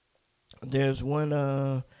 there's one,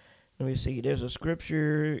 let me see, there's a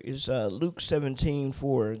scripture, it's Luke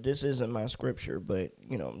 17:4. This isn't my scripture, but,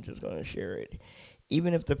 I'm just going to share it.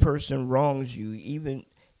 Even if the person wrongs you, even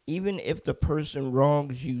if the person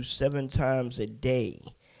wrongs you 7 times a day,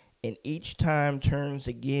 and each time turns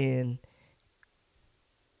again,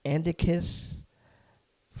 Andicus,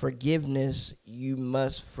 forgiveness, you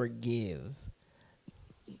must forgive.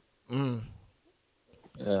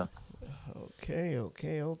 Yeah.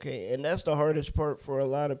 Okay. And that's the hardest part for a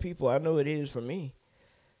lot of people. I know it is for me.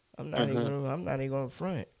 I'm not even gonna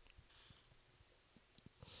front.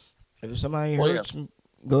 If somebody hurts me,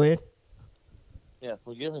 go ahead. Yeah,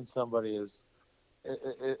 forgiving somebody is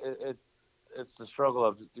it's the struggle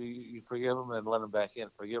of you forgive them and let them back in.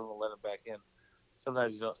 Forgive them and let them back in.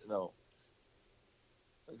 Sometimes you don't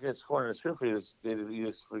it gets cornered in scripture. You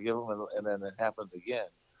just forgive them and then it happens again.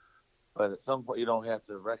 But at some point, you don't have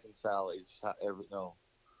to reconcile each time. It's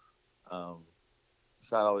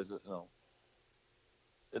not always,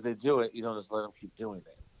 if they do it, you don't just let them keep doing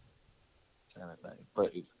it, kind of thing.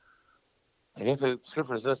 But I guess the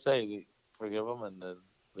scriptures does say forgive them, and then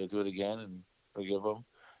they do it again and forgive them.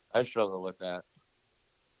 I struggle with that.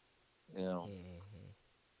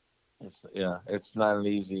 It's not an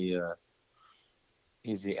easy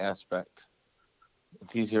aspect.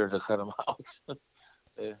 It's easier to cut them out.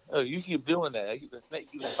 Say, oh, you keep doing that. The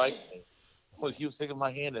snake keeps biting me. I'm going to keep sticking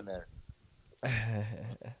my hand in there.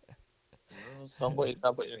 Somebody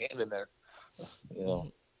not put your hand in there.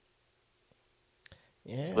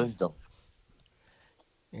 Yeah. Wisdom.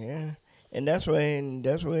 Yeah. And that's when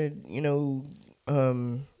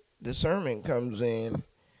discernment comes in.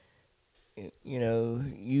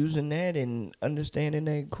 Using that and understanding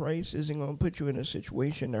that Christ isn't going to put you in a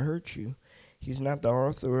situation to hurt you. He's not the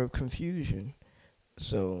author of confusion.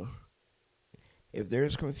 So if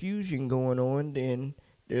there's confusion going on, then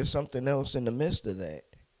there's something else in the midst of that.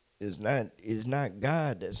 It's not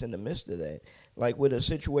God that's in the midst of that. Like with a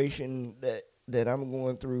situation that I'm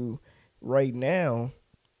going through right now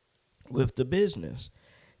with the business.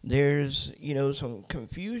 There's, some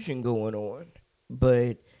confusion going on,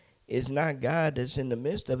 but it's not God that's in the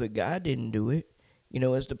midst of it. God didn't do it.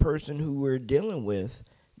 It's the person who we're dealing with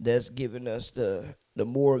that's giving us the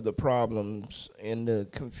more of the problems and the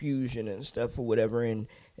confusion and stuff or whatever. And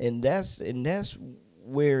that's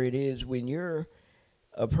where it is when you're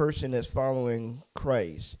a person that's following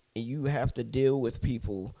Christ and you have to deal with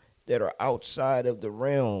people that are outside of the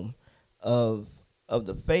realm of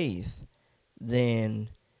the faith, then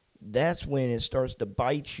that's when it starts to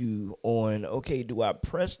bite you on, okay, do I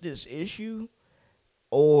press this issue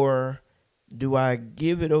or do I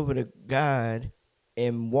give it over to God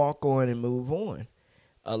and walk on and move on?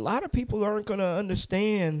 A lot of people aren't going to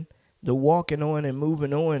understand the walking on and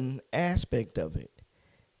moving on aspect of it.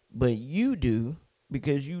 But you do,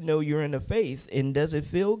 because you're in the faith. And does it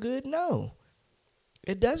feel good? No.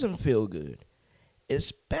 It doesn't feel good.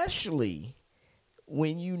 Especially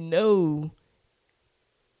when you know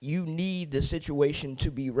you need the situation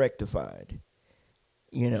to be rectified.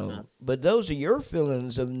 you know. But those are your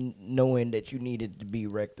feelings of knowing that you needed to be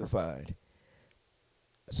rectified.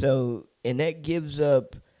 So, and that gives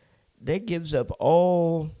up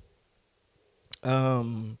all,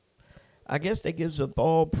 um, I guess that gives up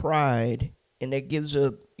all pride, and that gives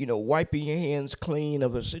up, wiping your hands clean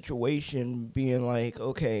of a situation, being like,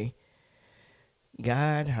 okay,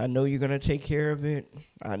 God, I know you're gonna take care of it.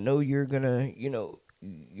 I know you're gonna,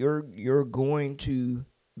 you're going to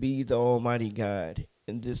be the Almighty God,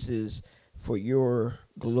 and this is for your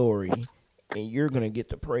glory, and you're gonna get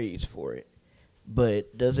the praise for it.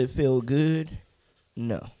 But does it feel good?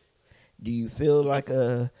 No. Do you feel like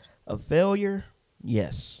a failure?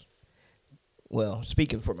 Yes. Well,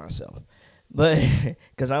 speaking for myself, but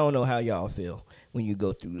because I don't know how y'all feel when you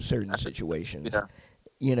go through certain situations. Yeah.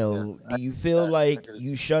 Do you feel like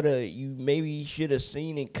you maybe should have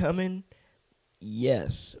seen it coming?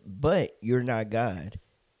 Yes, but you're not God,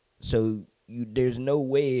 so there's no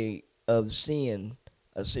way of seeing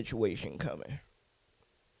a situation coming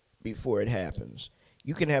before it happens.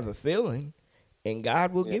 You can have a feeling, and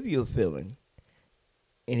God will give you a feeling,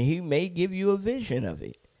 and He may give you a vision of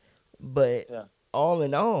it. But all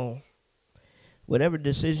in all, whatever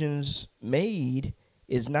decisions made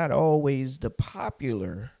is not always the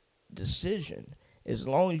popular decision. As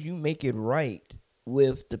long as you make it right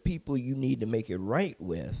with the people you need to make it right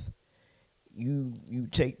with, you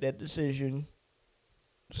take that decision,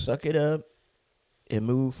 suck it up, and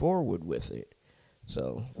move forward with it.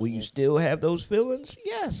 So, will you still have those feelings?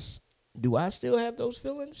 Yes. Do I still have those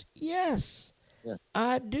feelings? Yes. Yeah.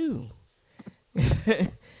 I do.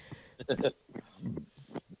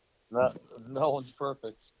 No one's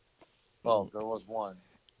perfect. Well, there was one.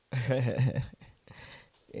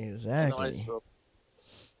 Exactly.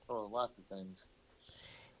 Lots of things.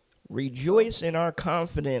 Rejoice in our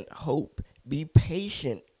confident hope. Be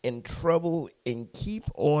patient in trouble and keep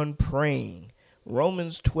on praying.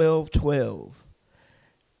 Romans 12:12.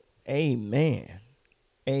 Amen.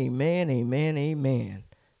 Amen, amen, amen.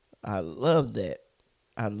 I love that.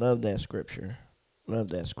 I love that scripture. Love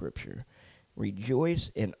that scripture.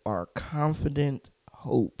 Rejoice in our confident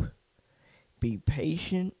hope. Be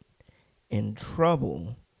patient in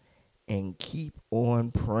trouble and keep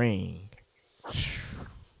on praying.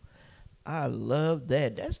 I love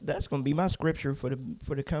that. That's gonna be my scripture for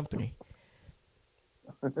the company.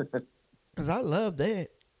 Cause I love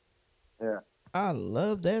that. Yeah. I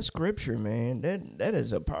love that scripture, man. That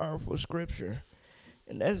is a powerful scripture.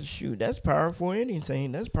 And that's powerful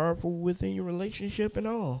anything. That's powerful within your relationship and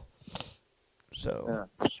all. So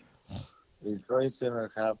Rejoice in our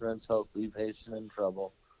confidence, hope, be patient in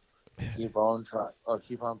trouble. Keep on trying. Oh,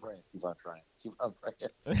 keep on praying. Keep on trying. Keep on praying.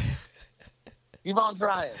 Keep on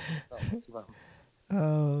trying. Keep on.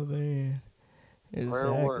 Oh man.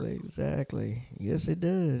 Exactly. Yes it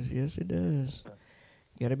does. Yes it does.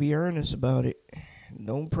 You gotta be earnest about it.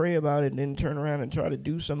 Don't pray about it and then turn around and try to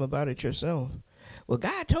do something about it yourself. Well,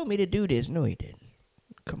 God told me to do this. No, He didn't.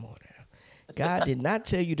 Come on now. God did not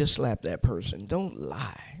tell you to slap that person. Don't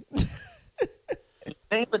lie.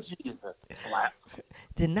 Name of Jesus. Slap.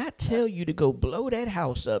 Did not tell you to go blow that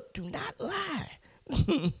house up. Do not lie.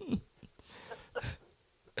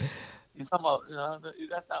 He's talking about,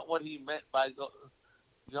 that's not what he meant by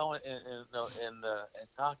going and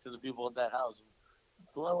talk to the people in that house.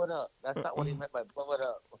 Blow it up. That's not what he meant by blow it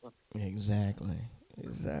up. Exactly.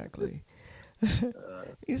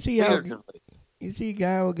 You see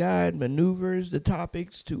how God maneuvers the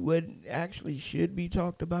topics to what actually should be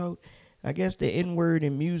talked about? I guess the N-word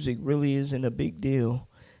in music really isn't a big deal.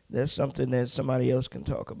 That's something that somebody else can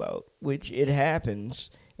talk about, which it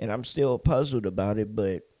happens, and I'm still puzzled about it,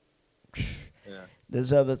 but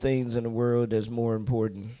there's other things in the world that's more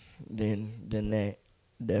important than that,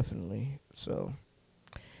 definitely. So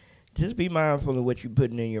just be mindful of what you're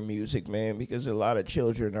putting in your music, man, because a lot of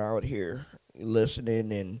children are out here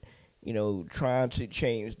listening and, trying to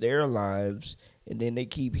change their lives, and then they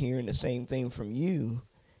keep hearing the same thing from you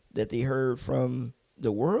that they heard from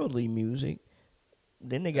the worldly music.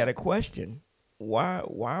 Then they got a question. Why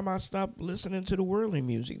am I stop listening to the worldly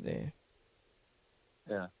music then?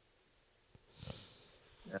 Yeah.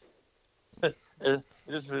 It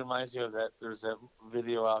just reminds you of that. There's a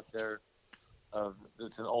video out there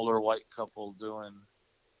it's an older white couple doing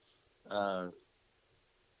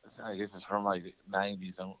I guess it's from like the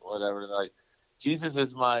 90s and whatever. Like, Jesus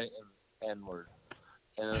is my N-word,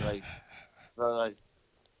 and they're like,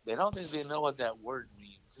 they don't think they know what that word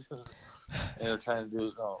means, and they're trying to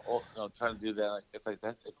do trying to do that. Like, it's like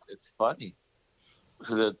that. It's funny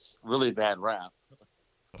because it's really bad rap,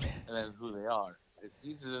 and then who they are.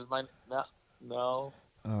 Jesus is my no.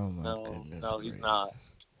 Oh my No, goodness. no, he's gracious. not.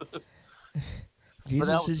 Jesus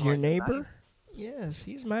was is your like the neighbor? Yes,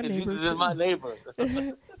 he's my neighbor Jesus is my too. neighbor.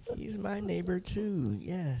 He's my neighbor too.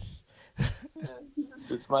 Yes.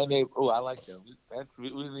 It's my neighbor. Oh, I like that. We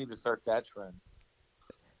need to start that trend.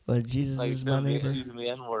 But Jesus Like is instead my of neighbor. using the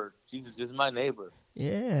N word, Jesus is my neighbor.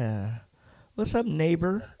 Yeah. What's up,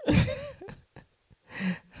 neighbor?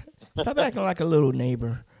 Stop acting like a little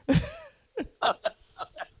neighbor.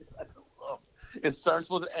 It starts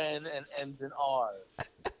with N and ends in R.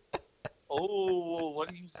 Oh,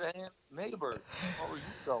 what are you saying, neighbor? Where are you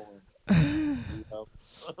going? You know?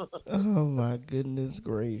 Oh my goodness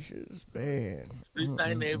gracious, man. Treat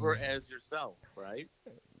thy neighbor as yourself, right?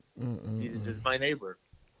 Jesus is my neighbor.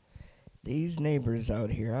 These neighbors out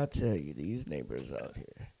here, I tell you, these neighbors out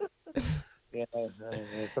here. Yeah,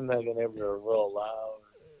 sometimes the neighbors are real loud.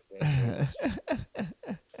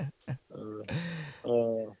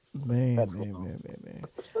 Man, That's man.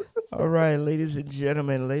 All right, ladies and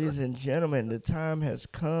gentlemen, the time has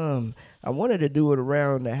come. I wanted to do it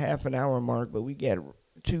around the half an hour mark, but we got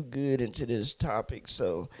too good into this topic.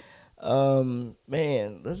 So,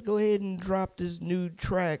 man, let's go ahead and drop this new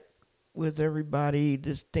track with everybody,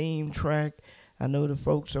 this theme track. I know the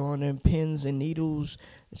folks are on them pins and needles,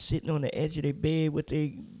 sitting on the edge of their bed with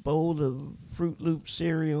a bowl of Fruit Loop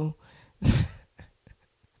cereal.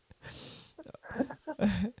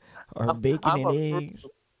 Or bacon I'm and a eggs.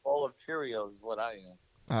 bowl of Cheerios is what I am.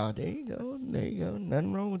 Oh, there you go.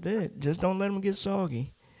 Nothing wrong with that. Just don't let them get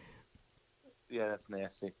soggy. Yeah, that's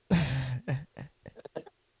nasty.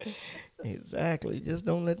 Exactly. Just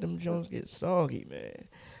don't let them Jones get soggy, man.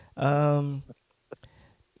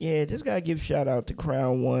 Yeah, just gotta give shout out to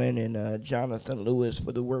Crown One and Jonathan Lewis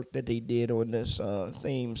for the work that they did on this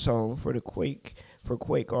theme song for Quake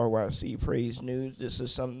RYC Praise News. This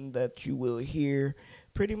is something that you will hear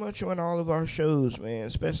pretty much on all of our shows, man,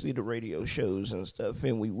 especially the radio shows and stuff.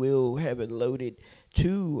 And we will have it loaded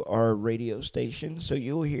to our radio station, so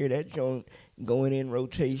you'll hear that joint going in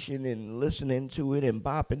rotation and listening to it and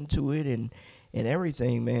bopping to it and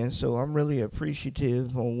everything, man. So I'm really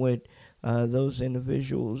appreciative on what those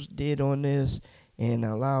individuals did on this and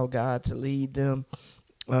allow God to lead them.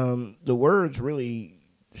 The words really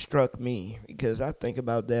struck me because I think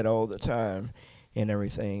about that all the time and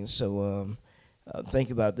everything. So think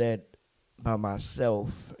about that by myself,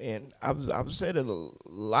 and I've said it a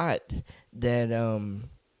lot that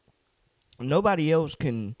nobody else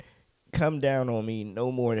can come down on me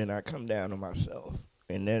no more than I come down on myself,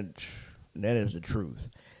 and that is the truth.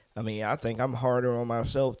 I mean, I think I'm harder on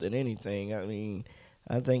myself than anything. I mean,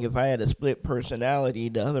 I think if I had a split personality,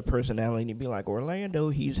 the other personality would be like, Orlando,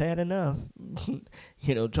 he's had enough.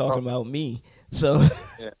 Talking about me. So,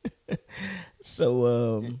 Yeah.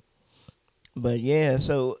 so, but yeah.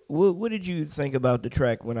 So, what did you think about the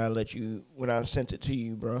track when I sent it to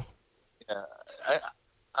you, bro? Yeah,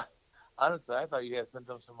 I honestly, I thought you had sent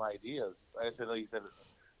them some ideas. I said, like you said,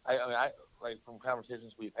 I mean, like from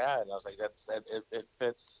conversations we've had, I was like, it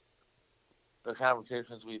fits the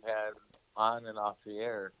conversations we've had on and off the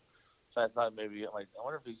air. So I thought maybe, like, I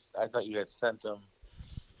wonder if I thought you had sent them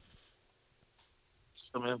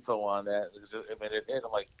some info on that. Because it hit.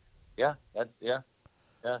 I'm like,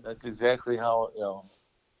 that's exactly how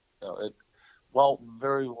it. Well,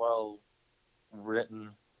 very well written,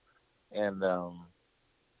 and how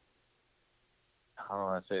do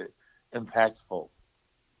I say it? Impactful.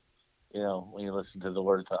 When you listen to the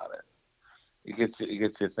words on it, it gets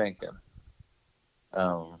you thinking.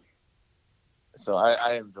 So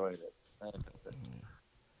I enjoyed it.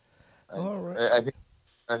 All right. I think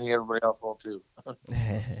everybody else will too.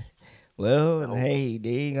 Well, hey, they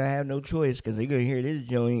ain't gonna have no choice because they're gonna hear this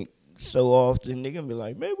joint so often. They're gonna be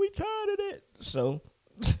like, man, we tired of it. So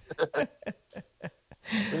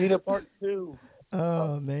we need a part 2.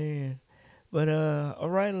 Oh man. But all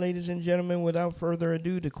right, ladies and gentlemen, without further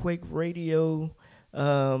ado, the Quake Radio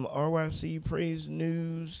RYC Praise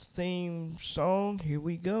News theme song. Here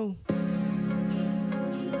we go.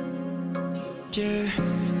 Yeah.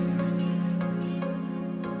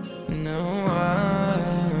 No,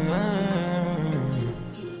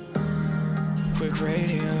 Quake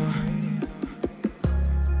Radio.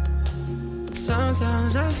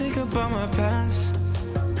 Sometimes I think about my past.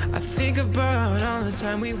 I think about all the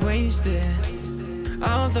time we wasted,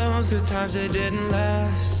 all those good times that didn't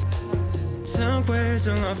last. Took way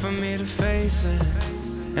too long for me to face it,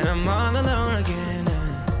 and I'm all alone again.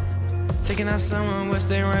 Thinking how someone would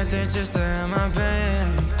stay right there just to have my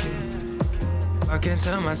back. I can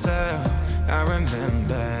tell myself, I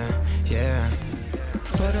remember, yeah.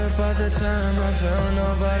 But about the time I felt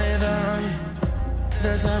nobody around me.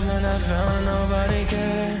 The time when I found nobody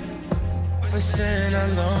cared, was sitting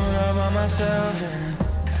alone all by myself, and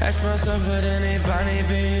I asked myself, would anybody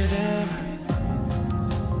be there?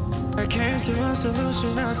 I came to a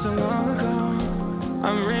solution not too long ago.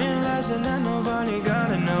 I'm realizing that nobody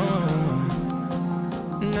gotta know.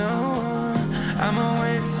 No, I'ma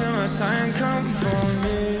wait till my time comes for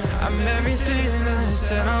me. I'm everything that they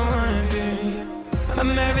said I wanna be.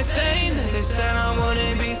 I'm everything that they said I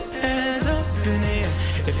wanna be. Hands up in the air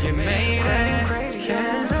if you made it.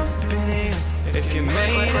 Hands up in the air if you made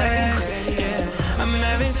it. Yeah, I'm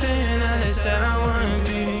everything that they said I wanna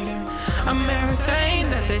be. I'm everything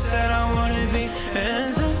that they said I wanna be.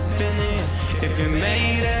 Hands up in the air if you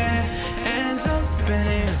made it. Hands up in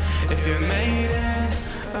the air if you made it.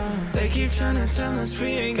 They keep trying to tell us we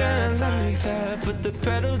ain't gotta like that. Put the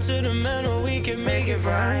pedal to the metal, we can make it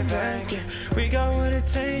right back. Yeah, we got what it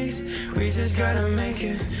takes, we just gotta make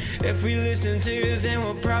it. If we listen to you, then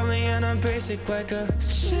we'll probably end up basic like a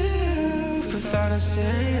ship without a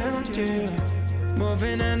sail. Yeah,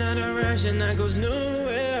 moving in a direction that goes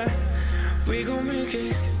nowhere. We gon' make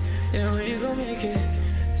it, yeah, we gon' make it.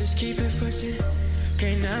 Just keep it pushing,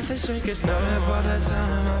 can't nothing shake us. No, by the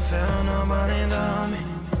time I found nobody loved me.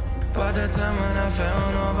 By the time when I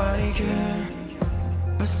found nobody cared,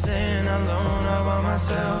 was sitting alone all by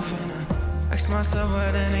myself, and I asked myself,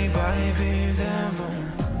 would anybody be there? But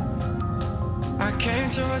I came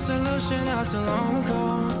to a solution not too long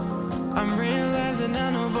ago. I'm realizing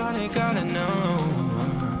that nobody gotta know.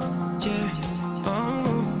 Yeah,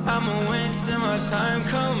 oh, I'ma wait till my time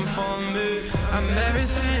come for me. I'm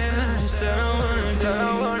everything that they said I wanna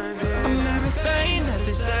be. I'm everything that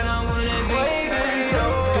they said I wanna be.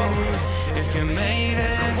 If you made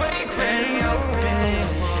it, hang open it.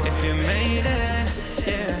 If you made it,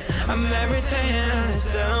 yeah, I'm everything that they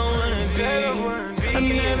said I wanna be.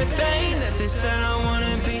 I'm everything that they said I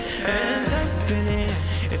wanna be. Hands up in it.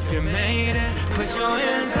 If you made it, put your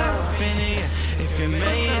hands up in it. If you made it,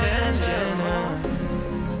 yeah,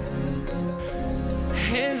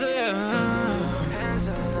 hands up.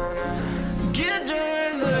 Get your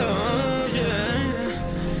hands up,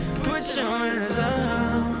 yeah. Put your hands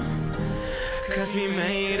up. Cause we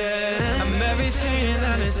made it. I'm everything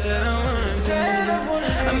that they said I wanna be.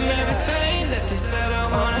 I'm everything that they said I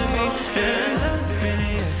wanna be. Hands up in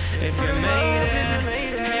the air if you made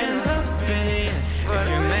it. Hands up in the air if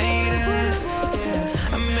you made it.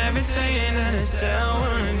 Yeah, I'm everything that they said I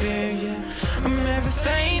wanna be. Yeah, I'm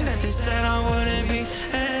everything that they said I wanna be.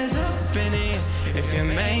 Hands up in the air if you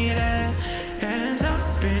made it. Hands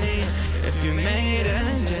up in the air if you made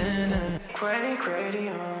it. Yeah, crazy,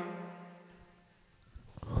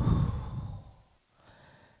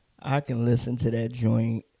 I can listen to that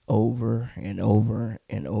joint over and over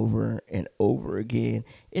and over and over again.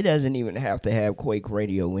 It doesn't even have to have Quake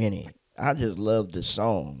Radio in it. I just love the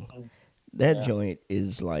song. That joint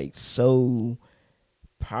is like so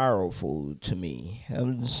powerful to me.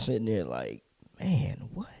 I'm just sitting there like, man,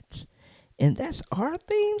 what? And that's our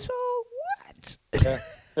theme song? What?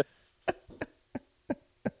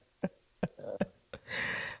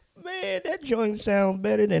 Man, that joint sounds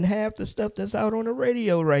better than half the stuff that's out on the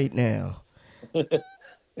radio right now. Yeah,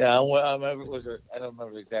 I remember I don't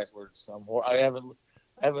remember the exact words. I haven't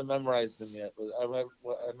memorized them yet, but I remember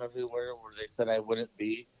where they said I wouldn't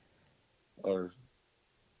be, or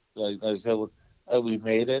like I said, we've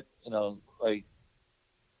made it. You know, like.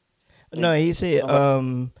 No, he said,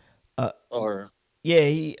 or yeah,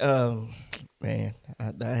 he man,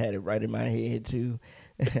 I had it right in my head too.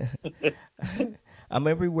 I'm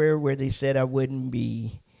everywhere where they said I wouldn't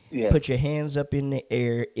be. Yeah. Put your hands up in the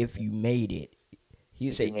air if you made it.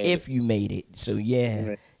 He said if you made it. So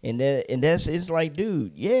yeah, and that's it's like,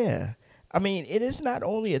 dude, yeah. I mean, it is not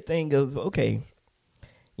only a thing of okay.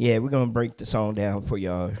 Yeah, we're gonna break the song down for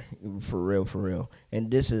y'all, for real. And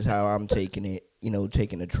this is how I'm taking it.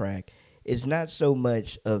 Taking the track. It's not so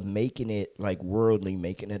much of making it like worldly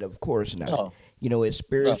making it. Of course not. No. It's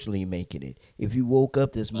spiritually making it. If you woke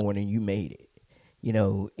up this morning, you made it.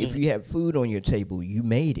 If you have food on your table, you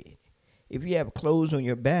made it. If you have clothes on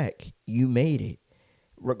your back, you made it.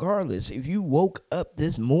 Regardless, if you woke up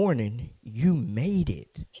this morning, you made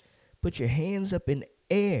it. Put your hands up in the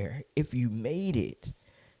air if you made it.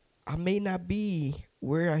 I may not be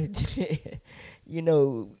where I did,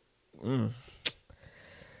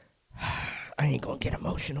 I ain't gonna get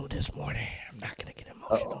emotional this morning. I'm not gonna get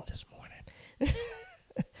emotional this morning.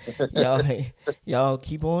 Y'all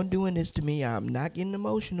keep on doing this to me. I'm not getting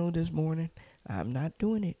emotional this morning. I'm not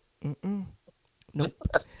doing it. Nope.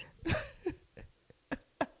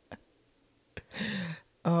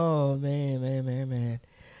 Oh man.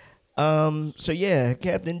 So yeah,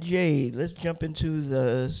 Captain J, let's jump into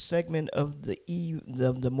the segment of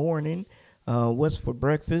the morning. What's for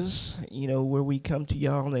breakfast? You know, where we come to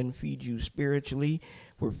y'all and feed you spiritually.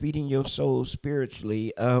 We're feeding your soul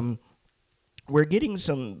spiritually. We're getting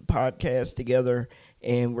some podcasts together,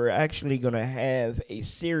 and we're actually going to have a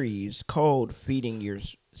series called Feeding Your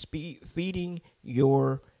Spirit,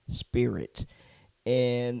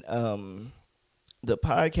 and the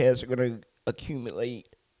podcasts are going to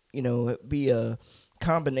accumulate, be a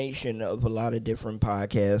combination of a lot of different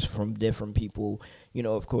podcasts from different people.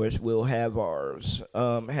 Of course, we'll have ours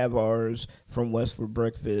from West for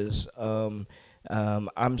Breakfast. I'm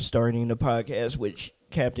starting a podcast, which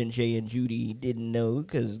Captain J and Judy didn't know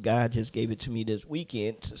because God just gave it to me this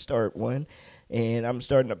weekend to start one. And I'm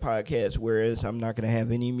starting a podcast, whereas I'm not going to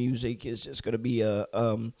have any music. It's just going to be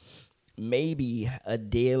maybe a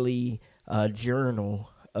daily journal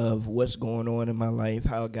of what's going on in my life,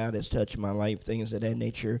 how God has touched my life, things of that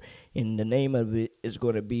nature. And the name of it is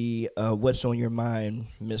going to be What's on Your Mind,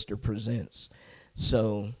 Mr. Presents.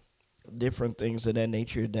 So different things of that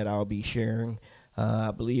nature that I'll be sharing.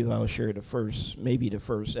 I believe I'll share maybe the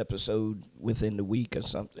first episode within the week or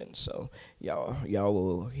something. So y'all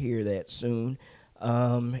will hear that soon.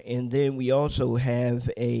 And then we also have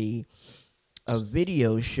a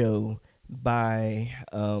video show by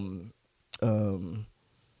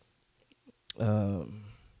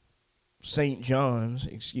St. John's,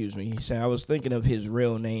 excuse me. So I was thinking of his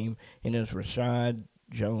real name, and it's Rashad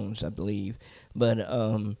Jones, I believe. But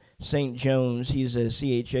St. Jones, he's a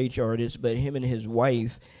CHH artist, but him and his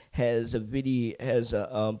wife has a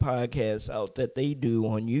podcast out that they do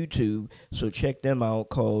on YouTube. So check them out,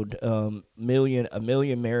 called A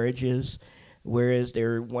Million Marriages. Whereas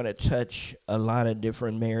they want to touch a lot of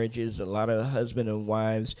different marriages, a lot of husband and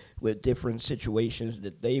wives with different situations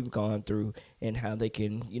that they've gone through, and how they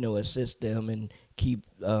can, assist them and keep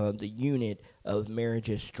the unit of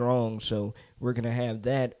marriages strong. So we're going to have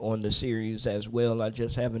that on the series as well. I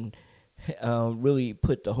just haven't really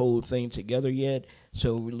put the whole thing together yet.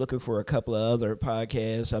 So we're looking for a couple of other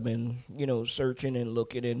podcasts. I've been, searching and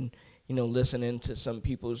looking and, listening to some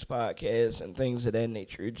people's podcasts and things of that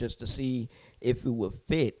nature just to see if it would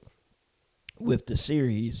fit with the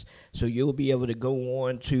series. So you'll be able to go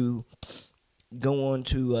on to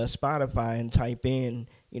Spotify and type in,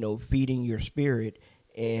 Feeding Your Spirit,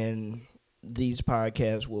 and these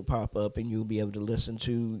podcasts will pop up, and you'll be able to listen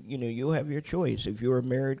to, you'll have your choice. If you're a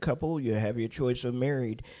married couple, you have your choice of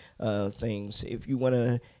married things. If you want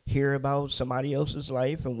to hear about somebody else's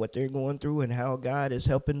life and what they're going through and how God is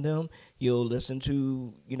helping them, you'll listen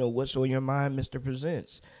to, What's on Your Mind, Mr.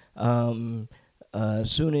 Presents. As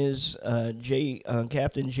soon as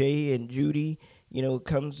Captain J and Judy,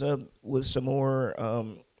 comes up with some more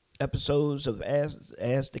episodes of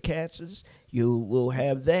Ask the Catses, you will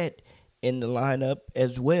have that in the lineup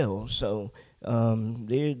as well. So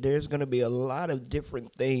there's going to be a lot of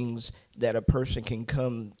different things that a person can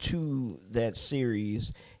come to that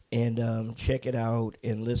series and check it out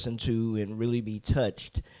and listen to and really be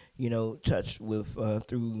touched with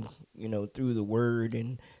through the word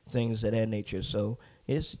and things of that nature. So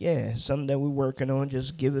it's something that we're working on.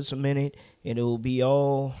 Just give us a minute and it will be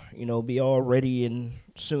all ready and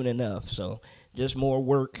soon enough. So just more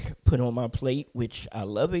work put on my plate, which I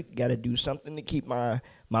love it. Got to do something to keep my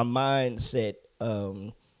mindset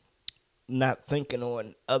not thinking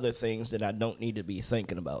on other things that I don't need to be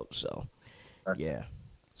thinking about. So yeah.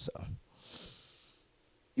 So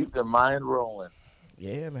keep the mind rolling.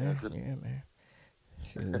 Yeah, man.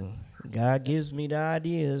 Shoot. God gives me the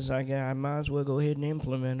ideas. I might as well go ahead and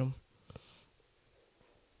implement them.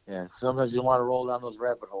 Yeah, sometimes you want to roll down those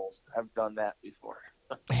rabbit holes. I've done that before.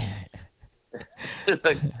 It's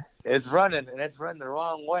like it's running the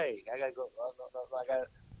wrong way. I gotta go.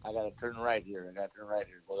 I gotta turn right here. Go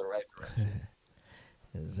the right direction.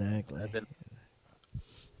 Exactly.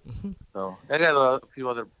 So I got a few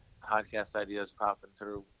other podcast ideas popping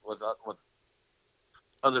through with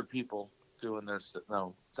other people doing their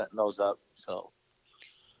setting those up. So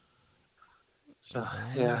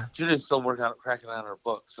yeah, Judy's still cracking on her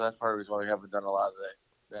book. So that's part of the reason why we haven't done a lot of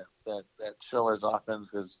that show as often,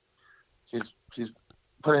 because she's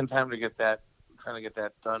putting time to trying to get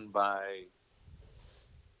that done by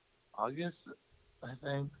August, I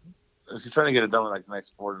think. She's trying to get it done in like the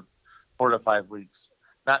next 4 to 5 weeks.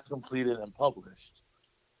 Not completed and published,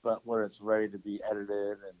 but where it's ready to be edited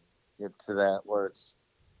and get to that where it's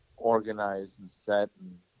organized and set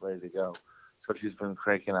and ready to go. So she's been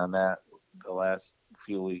cranking on that the last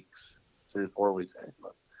few weeks, 3 or 4 weeks, I think.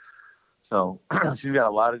 So she's got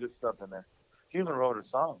a lot of good stuff in there. She even wrote a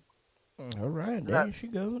song All right, Not, there she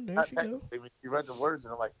go. There not she go. technically. I mean, you read the words,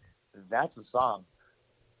 and I'm like, that's a song.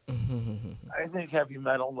 I think heavy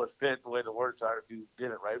metal would fit the way the words are if you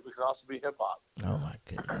did it right. It could also be hip hop. Oh my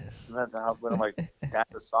goodness. Depends on how. But I'm like,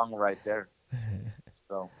 that's a song right there.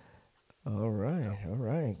 So. All right, all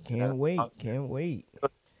right. Yeah. Can't wait. Can't wait.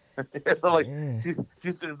 So like Yeah.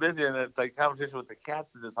 she's been busy, and it's like competition with the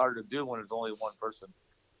cats is hard to do when it's only one person.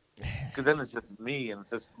 Because then it's just me, and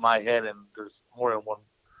it's just my head, and there's more than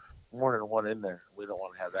one in there. We don't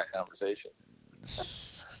want to have that conversation.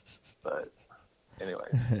 But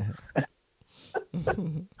anyways,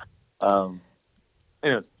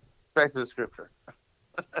 anyways, back to the scripture.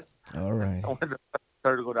 All right. I wanted to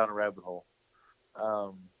start to go down a rabbit hole.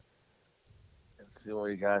 Let's see what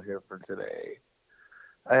we got here for today.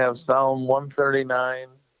 I have Psalm 139,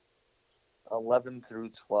 11 through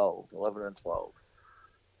 12, 11 and 12.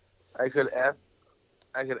 I could ask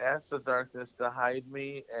the darkness to hide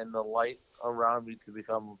me and the light around me to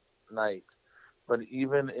become night. But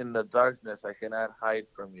even in the darkness, I cannot hide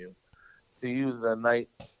from you. To you, the night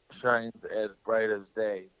shines as bright as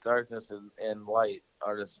day. Darkness and light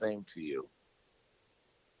are the same to you.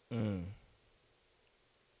 Mm.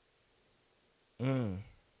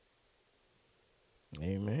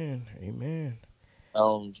 Amen. Amen.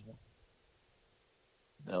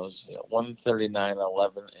 That was 139,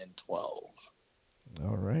 11, and 12.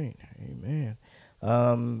 All right. Amen.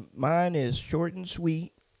 Mine is short and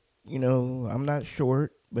sweet. You know, I'm not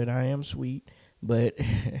short, but I am sweet. But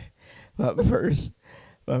my verse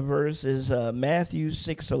is Matthew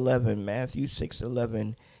 6:11. Matthew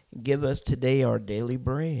 6:11. Give us today our daily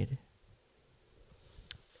bread.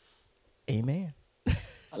 Amen.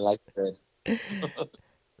 I like that.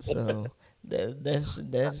 So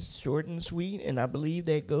that's short and sweet, and I believe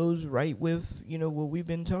that goes right with what we've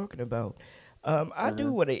been talking about. I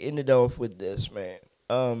do want to end it off with this, man.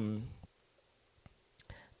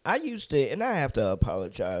 I used to, and I have to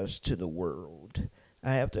apologize to the world.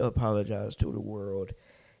 I have to apologize to the world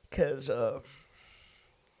because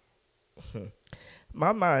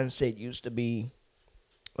my mindset used to be,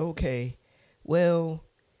 okay, well,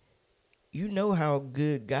 you know how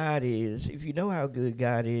good God is. If you know how good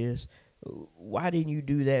God is, why didn't you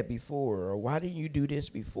do that before? Or why didn't you do this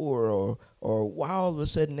before? Or why all of a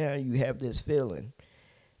sudden now you have this feeling?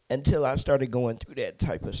 Until I started going through that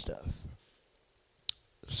type of stuff.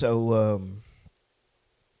 So,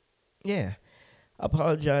 yeah, I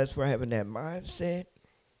apologize for having that mindset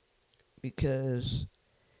because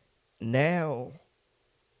now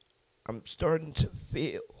I'm starting to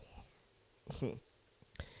feel.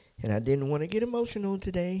 And I didn't want to get emotional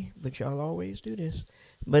today, but y'all always do this.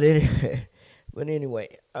 But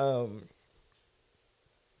anyway, I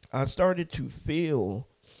started to feel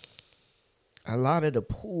a lot of the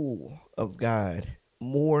pull of God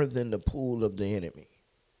more than the pull of the enemy.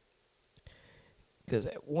 Because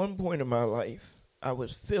at one point in my life, I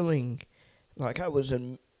was feeling like I was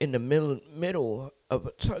in the middle of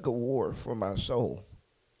a tug of war for my soul.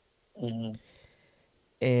 Mm-hmm.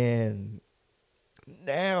 And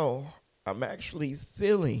now I'm actually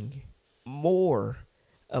feeling more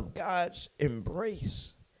of God's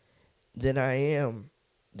embrace than I am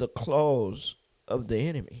the claws of the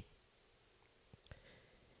enemy.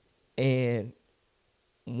 And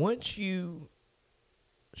once you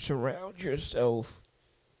surround yourself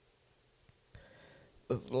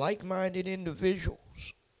with like-minded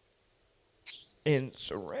individuals and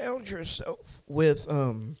surround yourself with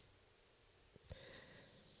a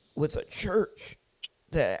church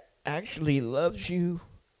that actually loves you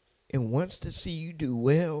and wants to see you do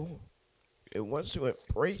well and wants to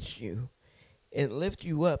embrace you and lift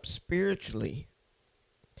you up spiritually,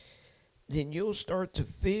 then you'll start to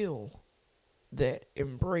feel that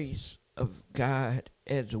embrace of God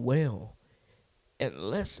as well, and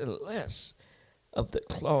less of the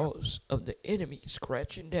claws of the enemy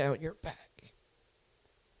scratching down your back.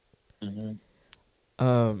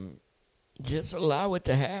 Mm-hmm. Just allow it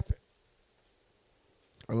to happen.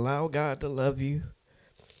 Allow God to love you.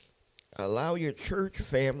 Allow your church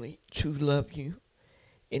family to love you.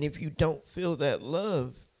 And if you don't feel that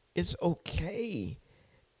love, it's okay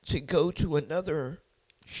to go to another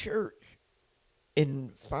church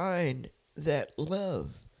and find that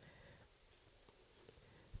love.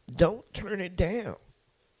 Don't turn it down.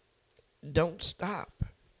 Don't stop.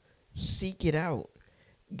 Seek it out.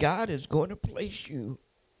 God is going to place you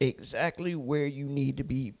exactly where you need to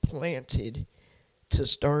be planted to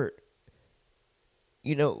start,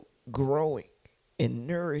 growing and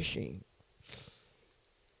nourishing.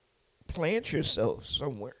 Plant yourself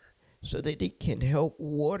somewhere so that it can help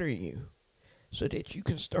water you, so that you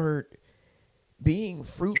can start being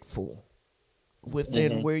fruitful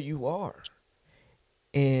within where you are.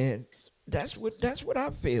 And that's what I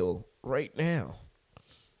feel right now.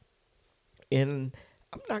 And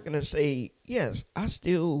I'm not gonna say yes, I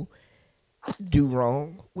still do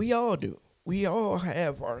wrong. We all do. We all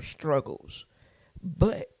have our struggles.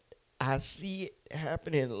 But I see it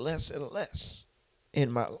happening less and less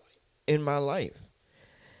in my life. In my life.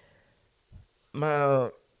 My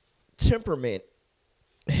temperament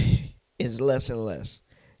is less and less.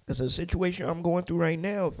 Because the situation I'm going through right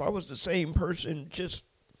now, if I was the same person just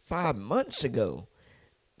 5 months ago,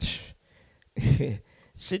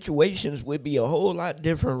 situations would be a whole lot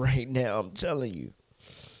different right now. I'm telling you.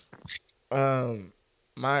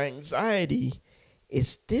 My anxiety is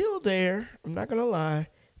still there. I'm not gonna lie,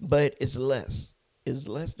 but it's less. It's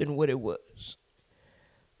less than what it was.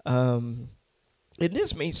 Um, and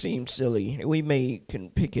this may seem silly. We may can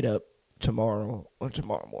pick it up tomorrow on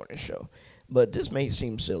tomorrow morning show, but this may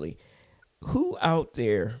seem silly. Who out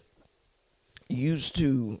there used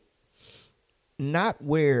to not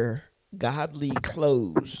wear godly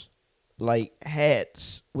clothes like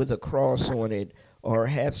hats with a cross on it, or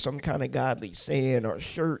have some kind of godly saying, or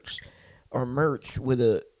shirts or merch with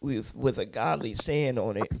a godly saying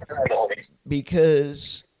on it,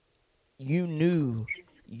 because you knew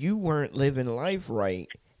you weren't living life right,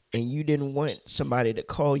 and you didn't want somebody to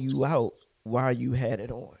call you out while you had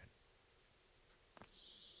it on.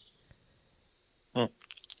 Hmm.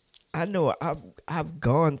 I know I've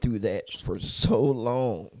gone through that for so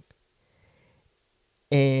long,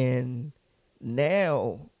 and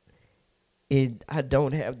now I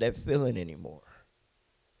don't have that feeling anymore.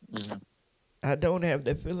 Mhm. I don't have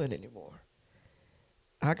that feeling anymore.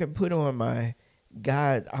 I can put on my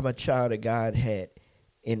God, I'm a child of God hat,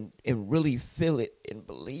 and really feel it and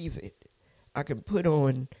believe it. I can put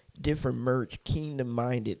on different merch, kingdom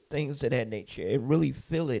minded, things of that nature, and really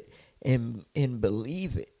feel it and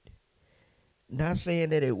believe it. Not saying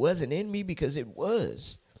that it wasn't in me, because it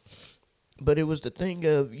was. But it was the thing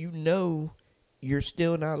of, you're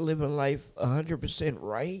still not living life 100%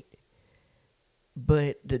 right,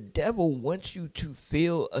 but the devil wants you to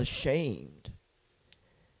feel ashamed.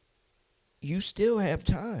 You still have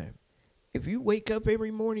time. If you wake up every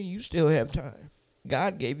morning, you still have time.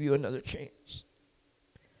 God gave you another chance.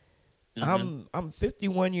 I'm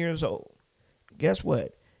 51 years old. Guess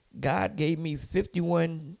what? God gave me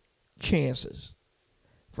 51 chances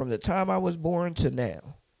from the time I was born to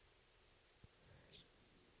now.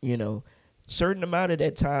 You know, certain amount of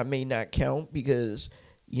that time may not count because,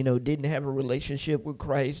 didn't have a relationship with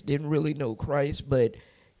Christ, didn't really know Christ, but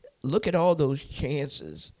look at all those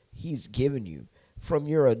chances he's given you from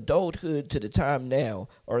your adulthood to the time now.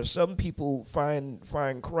 Or some people find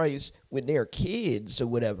Christ when they're kids or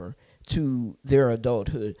whatever to their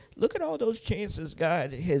adulthood. Look at all those chances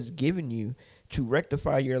God has given you to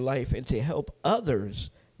rectify your life and to help others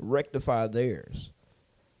rectify theirs.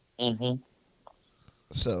 Mhm.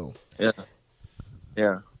 So, Yeah.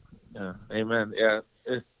 Yeah. Yeah. Amen. Yeah.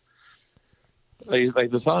 Like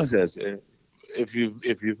the song says, if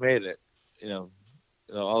you've made it, you know,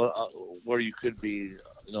 all where you could be,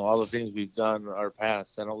 all the things we've done in our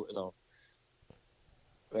past. I don't,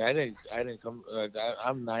 I didn't come.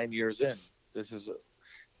 I'm 9 years in. This is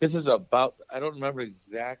this is about. I don't remember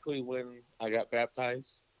exactly when I got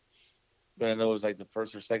baptized, but I know it was like the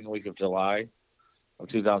first or second week of July of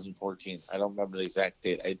 2014. I don't remember the exact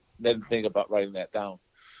date. I didn't think about writing that down.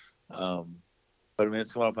 Um, but I mean,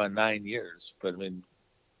 it's coming up on 9 years. But I mean,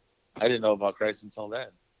 I didn't know about Christ until then,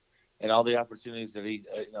 and all the opportunities that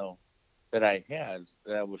that I had,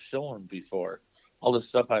 that I was shown before, all the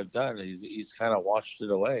stuff I've done, he's kind of washed it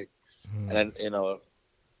away, and and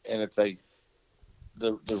it's like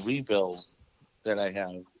the rebuild that I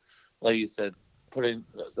have, like you said, putting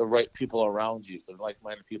the right people around you, the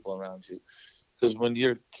like-minded people around you, because when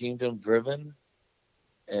you're kingdom driven,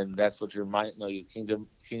 and that's what your mind, you kingdom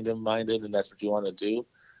minded, and that's what you want to do,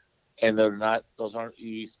 and they're not, those aren't,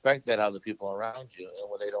 you expect that out of the people around you, and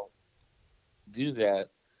when they don't do that,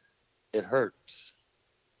 it hurts.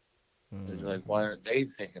 It's like, why aren't they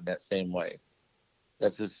thinking that same way?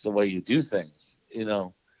 That's just the way you do things,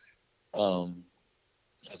 um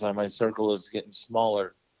that's why my circle is getting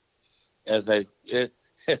smaller as as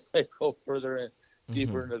I go further and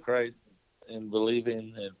deeper into Christ and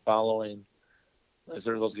believing and following. My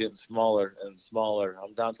circle's getting smaller and smaller.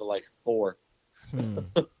 I'm down to like 4.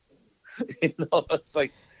 It's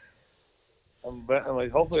like I'm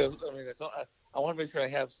like, hopefully, I mean, I want to make sure I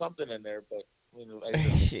have something in there, but I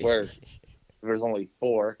just swear there's only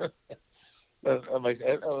 4. But I'm like,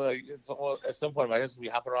 at some point, I just be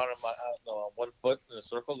hopping around on on one foot in a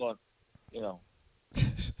circle, going,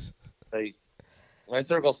 like my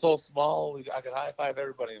circle's so small, I could high five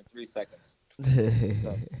everybody in 3 seconds.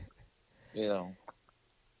 So, you know,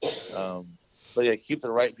 but yeah, keep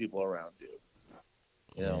the right people around you.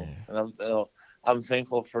 You know, and I'm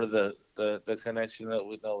thankful for the connection that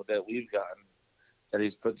we've gotten, that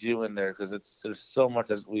he's put you in there, because there's so much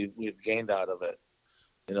that we've gained out of it.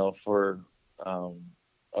 You know, for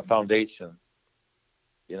a foundation.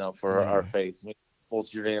 You know, for our faith. I mean, both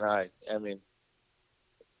Judy and I mean,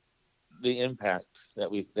 the impact that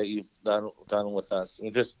you've done with us. I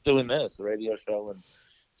mean, just doing this, the radio show, and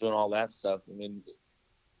doing all that stuff. I mean,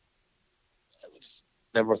 I just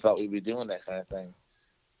never thought we'd be doing that kind of thing.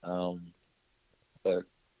 But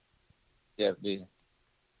yeah, the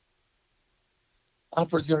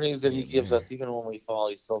opportunities that he gives us, even when we fall,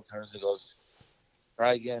 he still turns and goes,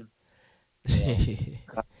 "Try again." You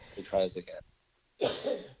know, he tries again.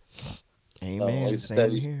 Amen. Like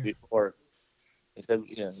Same he here. said before,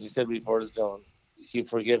 you said before, don't keep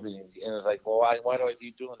forgiving, and it's like, well, why do I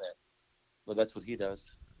keep doing that? Well, that's what he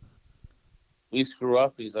does. We screw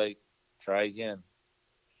up, he's like, try again.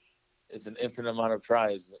 It's an infinite amount of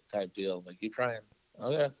tries type deal. Like, keep trying.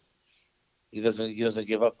 Oh yeah. He doesn't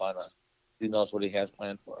give up on us. He knows what he has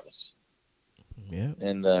planned for us. Yeah.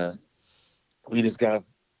 And we just gotta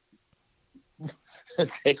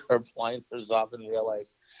take our blinders off and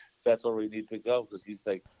realize that's where we need to go, because he's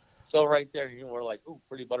like, go right there, and we're like, ooh,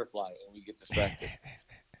 pretty butterfly, and we get distracted.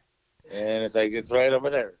 And it's like, it's right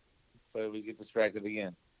over there, but we get distracted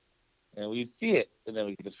again, and we see it, and then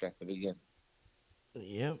we get distracted again.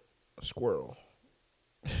 Yep. A squirrel.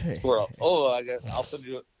 Squirrel. Oh, I'll send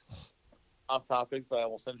you off topic, but I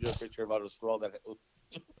will send you a picture about a squirrel that.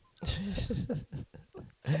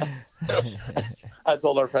 I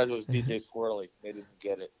told our friends it was DJ Squirrely. They didn't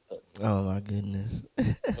get it. But, Oh my goodness.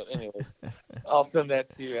 but anyways, I'll send that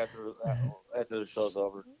to you after the show's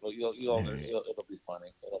over. But it'll be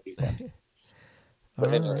funny. It'll be funny. But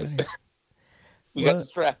All anyways, right. we Well- got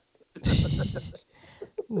distracted.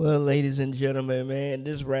 Well, ladies and gentlemen, man,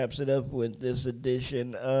 this wraps it up with this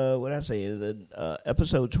edition. What I say is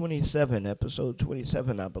episode 27. Episode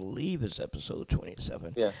 27, I believe, is episode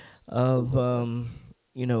 27. Yeah. Of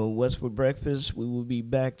What's for Breakfast. We will be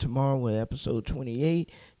back tomorrow with episode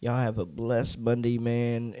 28. Y'all have a blessed Monday,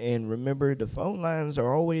 man. And remember, the phone lines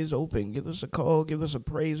are always open. Give us a call. Give us a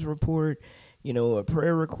praise report. A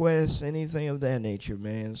prayer request, anything of that nature,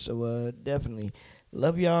 man. So definitely.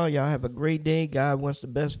 Love y'all. Y'all have a great day. God wants the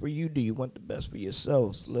best for you. Do you want the best for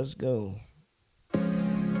yourselves? Let's go.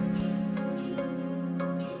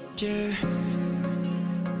 Yeah.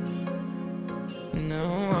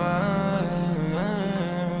 No.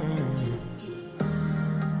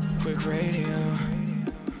 Quick radio.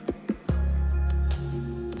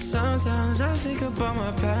 Sometimes I think about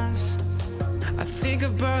my past. I think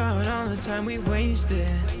about all the time we wasted.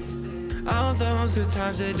 All those good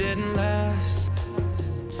times that didn't last.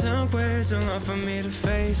 Took way too long for me to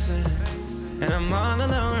face it. And I'm all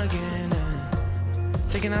alone again.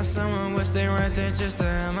 Thinking that someone would stay right there just to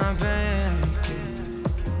have my back.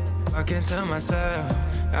 I can tell myself,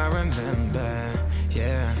 I remember,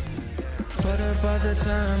 yeah. But about the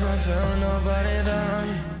time I felt nobody loved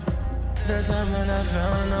me, the time when I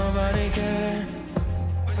felt nobody cared,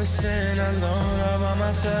 was sitting alone all by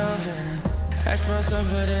myself, and I asked myself,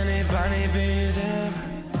 would anybody be there?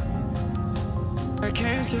 I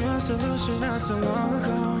came to a solution not too long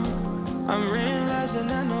ago. I'm realizing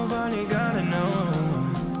that nobody gotta know.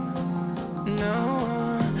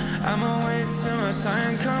 No, I'ma wait till my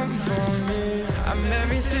time come for me. I'm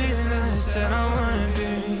everything that they said I wouldn't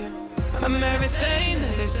be. I'm everything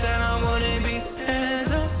that they said I wouldn't be.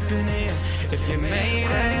 Hands up in here if you made it.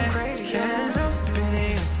 Hands up in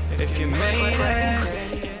here if you made it.